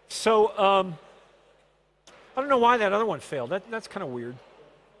 So, I don't know why that other one failed. That's kind of weird.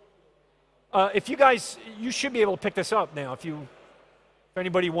 If you guys, you should be able to pick this up now if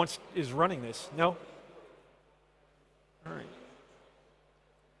anybody is running this. No? All right.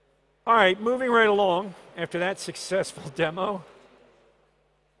 All right, moving right along after that successful demo.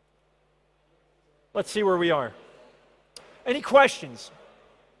 Let's see where we are. Any questions?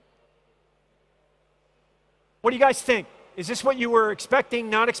 What do you guys think? Is this what you were expecting,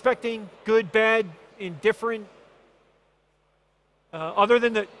 not expecting, good, bad, indifferent? Other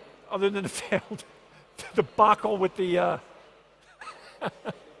than the failed debacle with the. All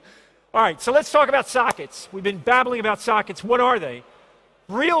right, so let's talk about sockets. We've been babbling about sockets. What are they?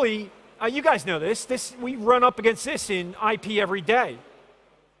 Really, you guys know this. We run up against this in IP every day,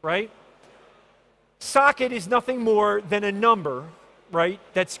 right? Socket is nothing more than a number, right,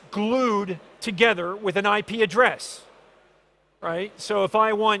 that's glued together with an IP address, right? So if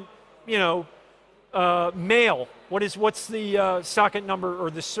I want, mail, what's the socket number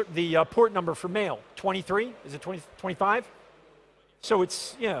or the port number for mail? 23? Is it 25? So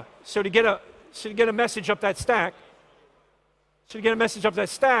it's, yeah. So to get a message up that stack,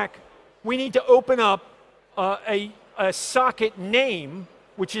 we need to open up a socket name,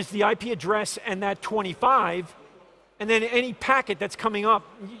 which is the IP address and that 25, and then any packet that's coming up.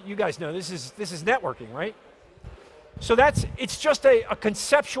 You guys know this is networking, right? So it's just a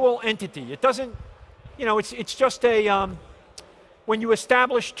conceptual entity. It doesn't, it's just when you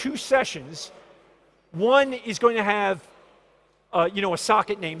establish two sessions, one is going to have a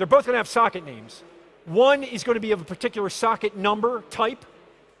socket name. They're both going to have socket names. One is going to be of a particular socket number type,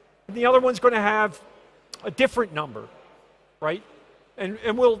 and the other one's going to have a different number, right?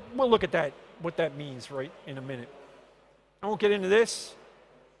 And we'll look at that, what that means, right, in a minute. I won't get into this.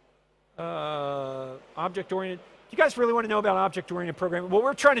 Object-oriented. Do you guys really want to know about object-oriented programming? What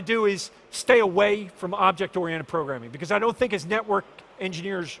we're trying to do is stay away from object-oriented programming because I don't think as network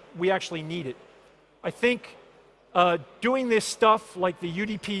engineers we actually need it. I think doing this stuff like the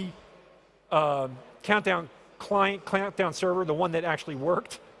UDP countdown client, countdown server, the one that actually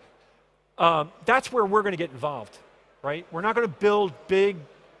worked, that's where we're going to get involved, right? We're not going to build big,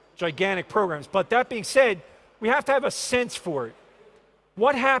 gigantic programs. But that being said, we have to have a sense for it.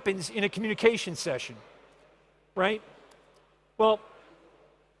 What happens in a communication session, right? Well,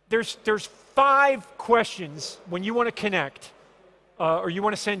 there's 5 questions when you want to connect or you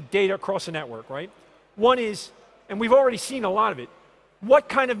want to send data across a network, right? One is, and we've already seen a lot of it, what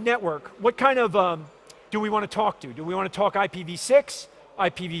kind of network, what kind of do we want to talk to? Do we want to talk IPv6,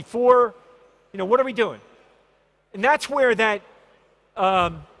 IPv4? You know, what are we doing? And that's where that,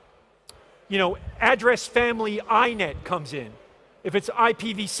 you know, address family INET comes in. If it's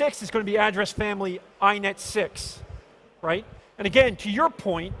IPv6, it's going to be address family INET6, right? And again, to your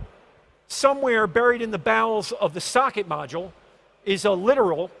point, somewhere buried in the bowels of the socket module is a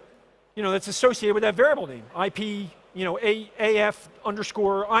literal, you know, that's associated with that variable name, IP, you know, AF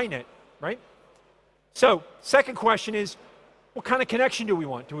underscore INET, right? So, second question is, what kind of connection do we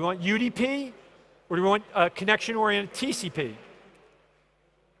want? Do we want UDP, or do we want a connection-oriented TCP?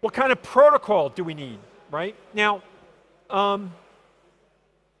 What kind of protocol do we need, right? Now,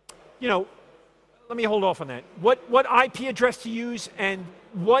 you know, let me hold off on that. What IP address to use and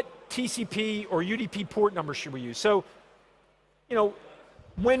what TCP or UDP port number should we use? So, you know,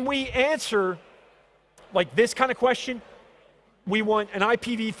 when we answer like this kind of question, we want an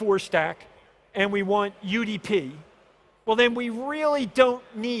IPv4 stack and we want UDP. Well, then we really don't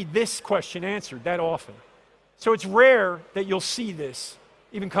need this question answered that often. So it's rare that you'll see this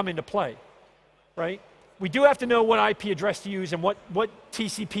even come into play, right? We do have to know what IP address to use and what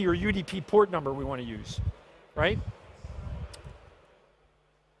TCP or UDP port number we want to use, right?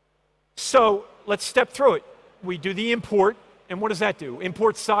 So let's step through it. We do the import, and what does that do?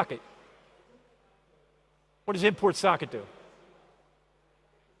 Import socket. What does import socket do?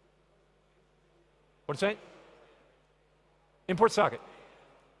 What is that? Import socket.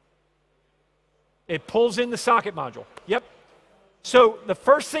 It pulls in the socket module. Yep. So the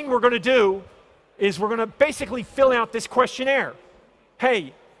first thing we're going to do is we're going to basically fill out this questionnaire.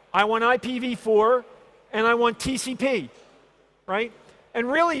 Hey, I want IPv4 and I want TCP, right?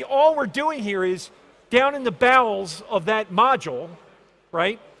 And really all we're doing here is down in the bowels of that module,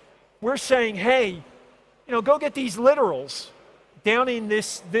 right? We're saying, hey, you know, go get these literals down in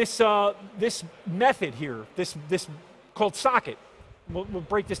this method here, this called socket. We'll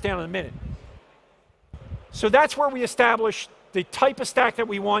break this down in a minute. So that's where we establish the type of stack that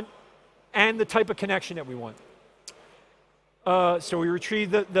we want and the type of connection that we want. So we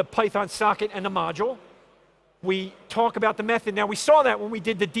retrieve the Python socket and the module. We talk about the method. Now we saw that when we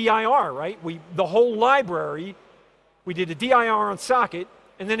did the DIR, right? The whole library, we did a DIR on socket,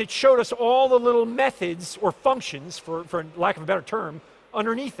 and then it showed us all the little methods or functions, for lack of a better term,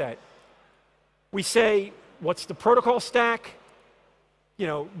 underneath that. We say, what's the protocol stack? You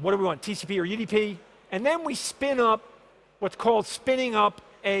know, what do we want, TCP or UDP? And then we spin up what's called spinning up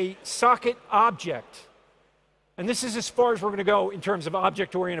a socket object. And this is as far as we're going to go in terms of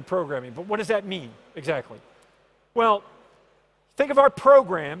object-oriented programming. But what does that mean exactly? Well, think of our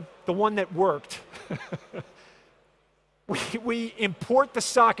program, the one that worked. we import the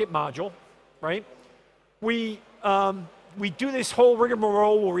socket module, right? We do this whole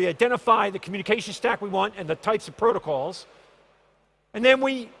rigmarole where we identify the communication stack we want and the types of protocols. And then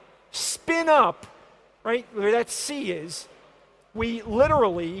we spin up, right, where that C is, we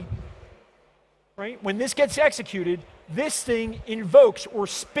literally, right, when this gets executed, this thing invokes or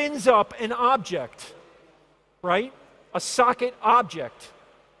spins up an object, right? A socket object.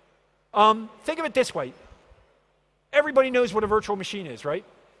 Think of it this way. Everybody knows what a virtual machine is, right?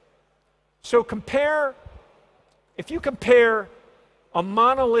 So if you compare a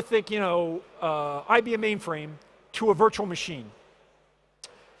monolithic, you know, IBM mainframe to a virtual machine.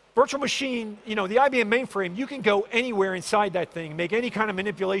 Virtual machine, you know, the IBM mainframe, you can go anywhere inside that thing, make any kind of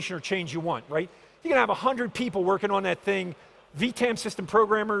manipulation or change you want, right? You can have 100 people working on that thing, VTAM system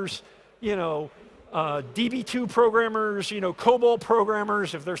programmers, you know, DB2 programmers, you know, COBOL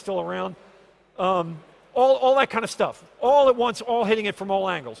programmers, if they're still around, all that kind of stuff. All at once, all hitting it from all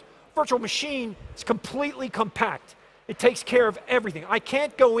angles. Virtual machine is completely compact. It takes care of everything. I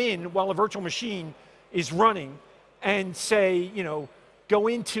can't go in while a virtual machine is running and say, you know, go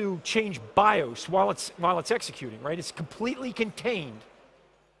into change BIOS while it's executing, right? It's completely contained.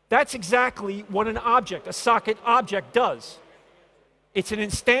 That's exactly what an object, a socket object, does. It's an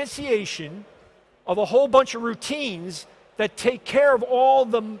instantiation of a whole bunch of routines that take care of all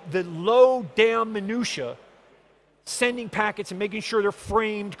the low down minutia, sending packets and making sure they're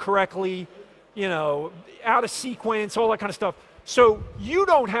framed correctly, you know, out of sequence, all that kind of stuff. So you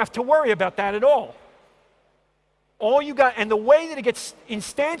don't have to worry about that at all. All you got, and the way that it gets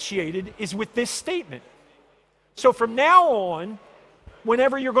instantiated is with this statement. So from now on,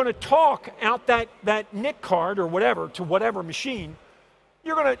 whenever you're going to talk out that NIC card or whatever to whatever machine,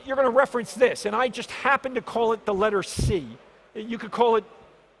 you're going to reference this, and I just happen to call it the letter C. You could call it,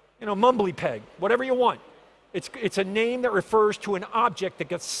 you know, mumbly peg, whatever you want. It's a name that refers to an object that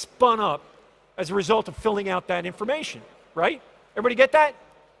gets spun up as a result of filling out that information, right? Everybody get that?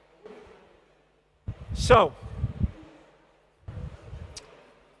 So,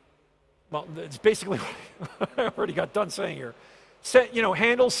 well, it's basically what I already got done saying here. You know,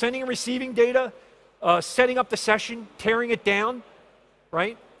 handles sending and receiving data, setting up the session, tearing it down,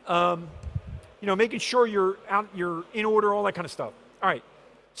 right? You know, making sure you're in order, all that kind of stuff. All right.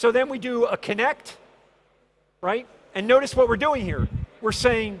 So then we do a connect, right? And notice what we're doing here. We're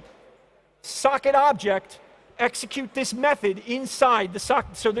saying socket object, execute this method inside the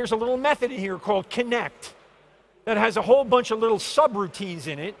socket. So there's a little method in here called connect that has a whole bunch of little subroutines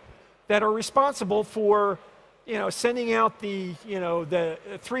in it that are responsible for, you know, sending out the, you know, the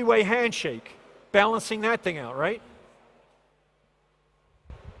three-way handshake, balancing that thing out, right?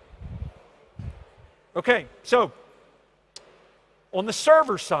 Okay, so on the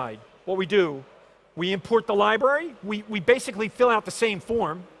server side, what we do, we import the library. We basically fill out the same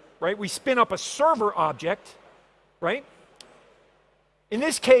form, right? We spin up a server object, right? In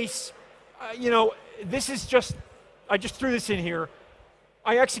this case, you know, this is just, I just threw this in here.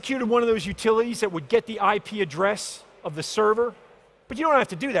 I executed one of those utilities that would get the IP address of the server, but you don't have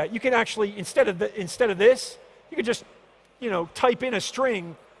to do that. You can actually, instead of this, you can just, you know, type in a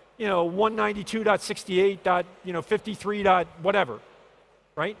string, you know, 192.68. Whatever,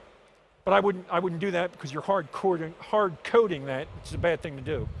 right? But I wouldn't do that because you're hard coding that, which is a bad thing to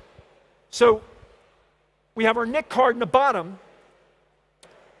do. So we have our NIC card in the bottom,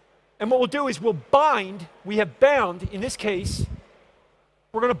 and what we'll do is we'll bind. We have bound, in this case,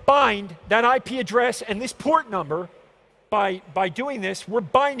 we're going to bind that IP address and this port number. By doing this, we're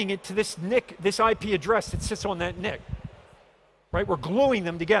binding it to this NIC, this IP address that sits on that NIC. Right? We're gluing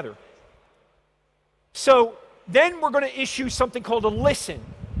them together. So then we're going to issue something called a listen.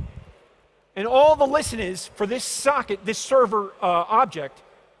 And all the listen is for this socket, this server object,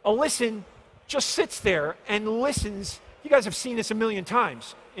 a listen just sits there and listens. You guys have seen this a million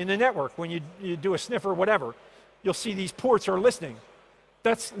times in the network. When you do a sniffer or whatever, you'll see these ports are listening.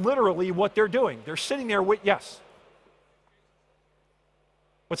 That's literally what they're doing. They're sitting there with, yes.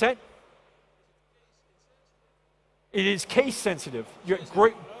 What's that? It is case sensitive. You're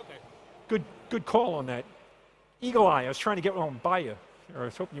great, good call on that. Eagle eye. I was trying to get one by you, or I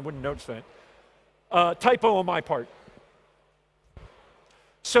was hoping you wouldn't notice that. Typo on my part.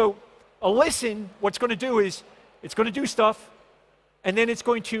 So a listen, what's going to do is it's going to do stuff, and then it's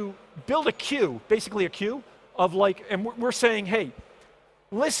going to build a queue, basically a queue of like, and we're saying, hey,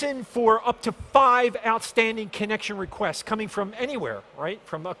 listen for up to 5 outstanding connection requests coming from anywhere, right?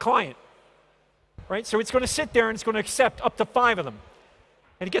 From a client. Right? So it's going to sit there and it's going to accept up to 5 of them.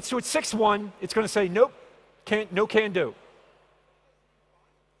 And it gets to its 6th one, it's going to say, nope, no can do.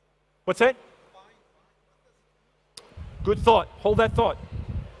 What's that? Good thought. Hold that thought.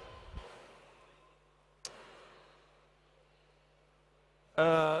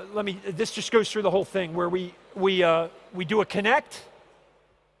 This just goes through the whole thing where we do a connect.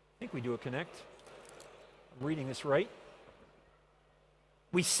 I think we do a connect. I'm reading this right.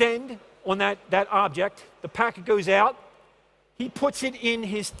 We send on that object, the packet goes out, he puts it in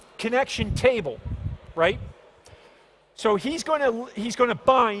his connection table, right? So he's going to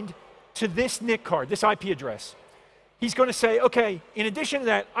bind to this NIC card, this IP address. He's going to say, okay, in addition to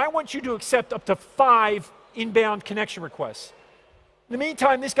that, I want you to accept up to 5 inbound connection requests. In the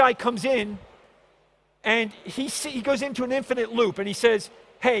meantime, this guy comes in and he goes into an infinite loop and he says,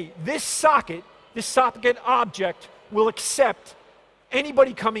 hey, this socket object will accept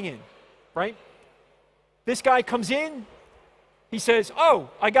anybody coming in. Right? This guy comes in, he says, oh,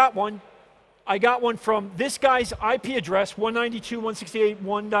 I got one. I got one from this guy's IP address,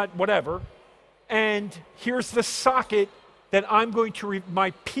 192.168.1. whatever, and here's the socket that I'm going to,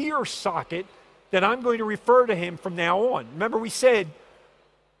 my peer socket that I'm going to refer to him from now on. Remember we said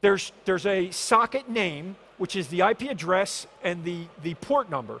there's a socket name, which is the IP address and the port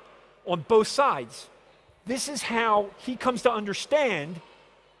number on both sides. This is how he comes to understand,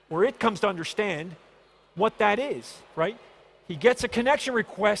 or it comes to understand, what that is, right? He gets a connection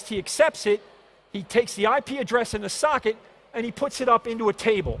request, he accepts it, he takes the IP address in the socket, and he puts it up into a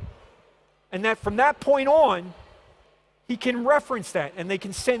table. And that from that point on, he can reference that, and they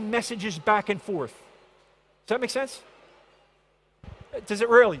can send messages back and forth. Does that make sense? Does it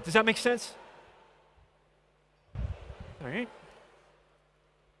really? Does that make sense? All right.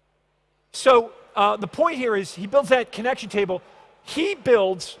 So the point here is he builds that connection table. He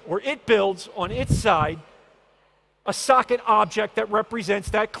builds, or it builds on its side, a socket object that represents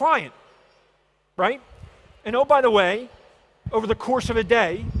that client, right? And oh, by the way, over the course of a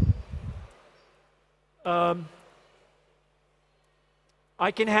day, I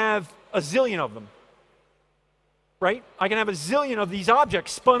can have a zillion of them, right? I can have a zillion of these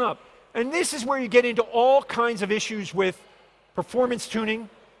objects spun up. And this is where you get into all kinds of issues with performance tuning,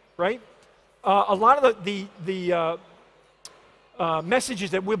 right? A lot of the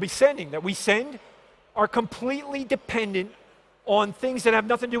messages that we'll be sending, that we send, are completely dependent on things that have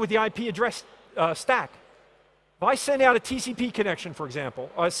nothing to do with the IP address stack. If I send out a TCP connection, for example,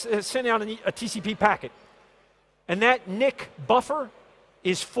 I send out a TCP packet, and that NIC buffer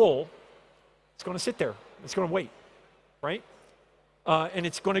is full, it's going to sit there. It's going to wait, right? And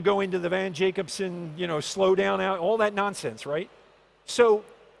it's going to go into the Van Jacobson, you know, slow down out, all that nonsense, right? So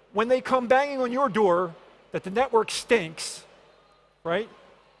when they come banging on your door that the network stinks, right?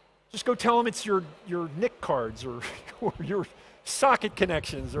 Just go tell them it's your NIC cards or your socket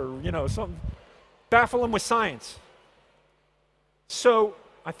connections or, you know, something. Baffle them with science. So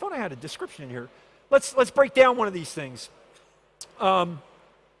I thought I had a description in here. Let's break down one of these things.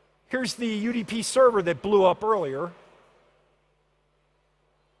 Here's the UDP server that blew up earlier.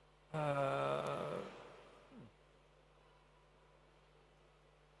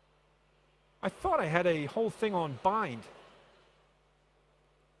 I thought I had a whole thing on bind.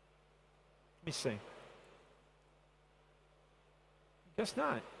 Let me see. Guess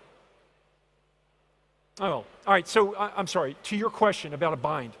not. Oh, all right, so I'm sorry, to your question about a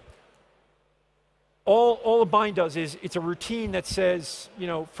bind. All a bind does is it's a routine that says, you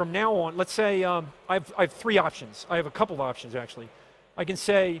know, from now on, let's say I have three options. I have a couple of options, actually. I can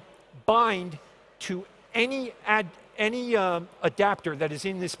say bind to any adapter that is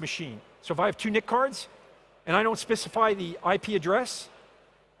in this machine. So if I have two NIC cards, and I don't specify the IP address,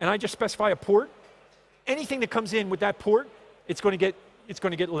 and I just specify a port, anything that comes in with that port, it's going to get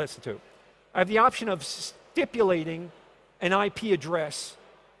listened to. I have the option of stipulating an IP address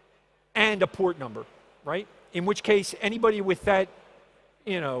and a port number, right? In which case, anybody with that,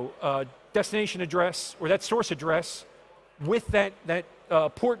 you know, destination address or that source address with that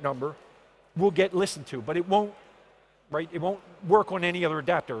port number will get listened to, but it won't, right? It won't work on any other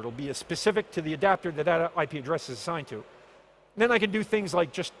adapter. It'll be specific to the adapter that IP address is assigned to. And then I can do things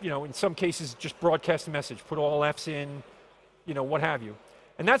like just, you know, in some cases, just broadcast a message, put all Fs in, you know, what have you.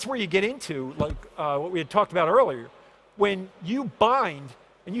 And that's where you get into, like what we had talked about earlier. When you bind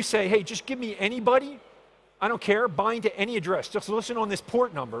and you say, hey, just give me anybody, I don't care, bind to any address, just listen on this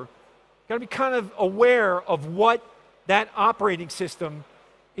port number, got to be kind of aware of what that operating system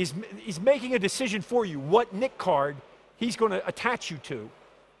is making a decision for you, what NIC card he's going to attach you to,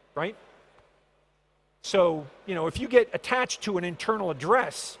 right? So, you know, if you get attached to an internal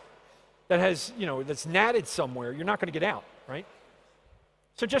address that has, you know, that's natted somewhere, you're not going to get out, right?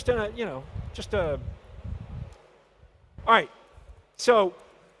 So just a, you know, just a, all right, so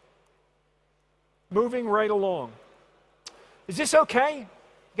moving right along. Is this okay?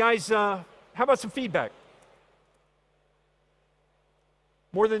 Guys, how about some feedback?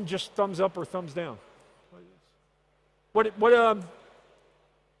 More than just thumbs up or thumbs down. What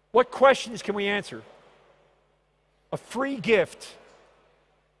questions can we answer? A free gift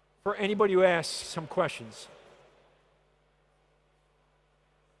for anybody who asks some questions.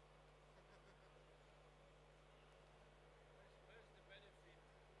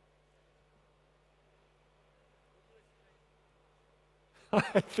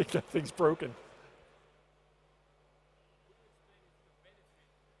 I think that thing's broken.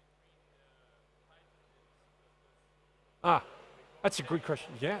 Ah, that's a great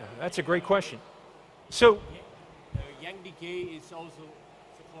question. Yeah, that's a great question. So, YangDK is also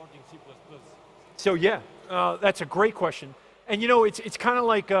supporting C++. So yeah, that's a great question. And you know, it's kind of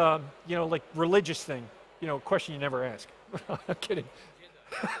like you know, like religious thing. You know, a question you never ask. I'm kidding.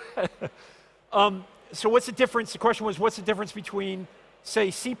 So what's the difference? The question was, what's the difference between,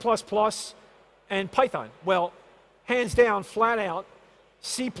 say, C++ and Python? Well, hands down, flat out,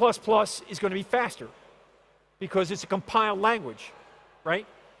 C++ is going to be faster because it's a compiled language, right?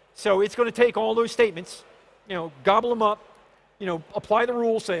 So it's going to take all those statements, you know, gobble them up, you know, apply the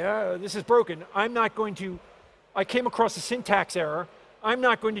rules, say, this is broken. I came across a syntax error. I'm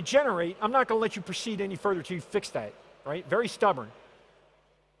not going to let you proceed any further till you fix that, right? Very stubborn.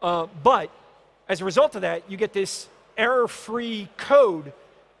 But as a result of that, you get this error-free code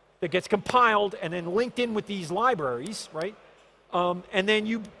that gets compiled and then linked in with these libraries, right? And then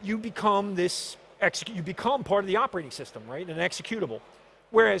you become part of the operating system, right? An executable.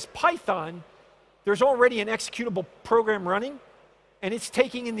 Whereas Python, there's already an executable program running, and it's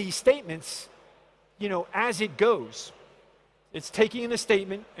taking in these statements, you know, as it goes. It's taking in a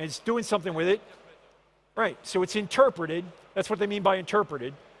statement and it's doing something with it, right? So it's interpreted. That's what they mean by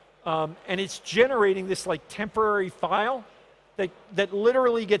interpreted. And it's generating this like temporary file that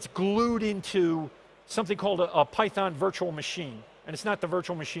literally gets glued into something called a Python virtual machine. And it's not the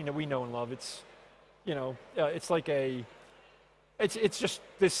virtual machine that we know and love. It's, you know, it's like it's just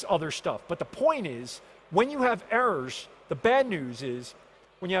this other stuff. But the point is, when you have errors, the bad news is,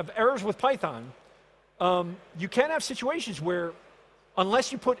 when you have errors with Python, you can have situations where,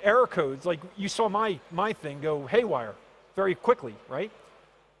 unless you put error codes, like you saw my thing go haywire very quickly, right?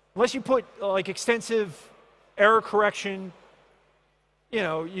 Unless you put like extensive error correction, you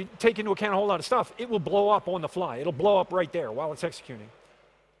know, you take into account a whole lot of stuff, it will blow up on the fly. It'll blow up right there while it's executing.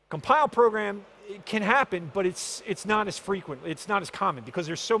 Compile program, it can happen, but it's not as frequent, it's not as common because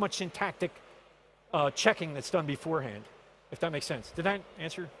there's so much syntactic checking that's done beforehand, if that makes sense. Did that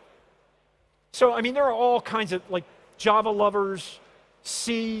answer? So, I mean, there are all kinds of, like, Java lovers,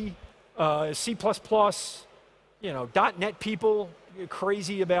 C, C++, you know, .NET people,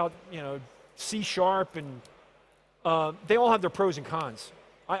 crazy about, you know, C#, and they all have their pros and cons.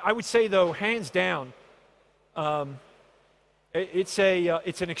 I would say, though, hands down, it's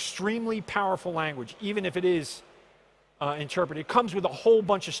an extremely powerful language, even if it is interpreted. It comes with a whole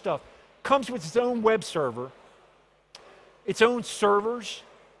bunch of stuff. It comes with its own web server, its own servers.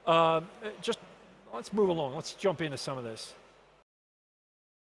 Just let's move along. Let's jump into some of this.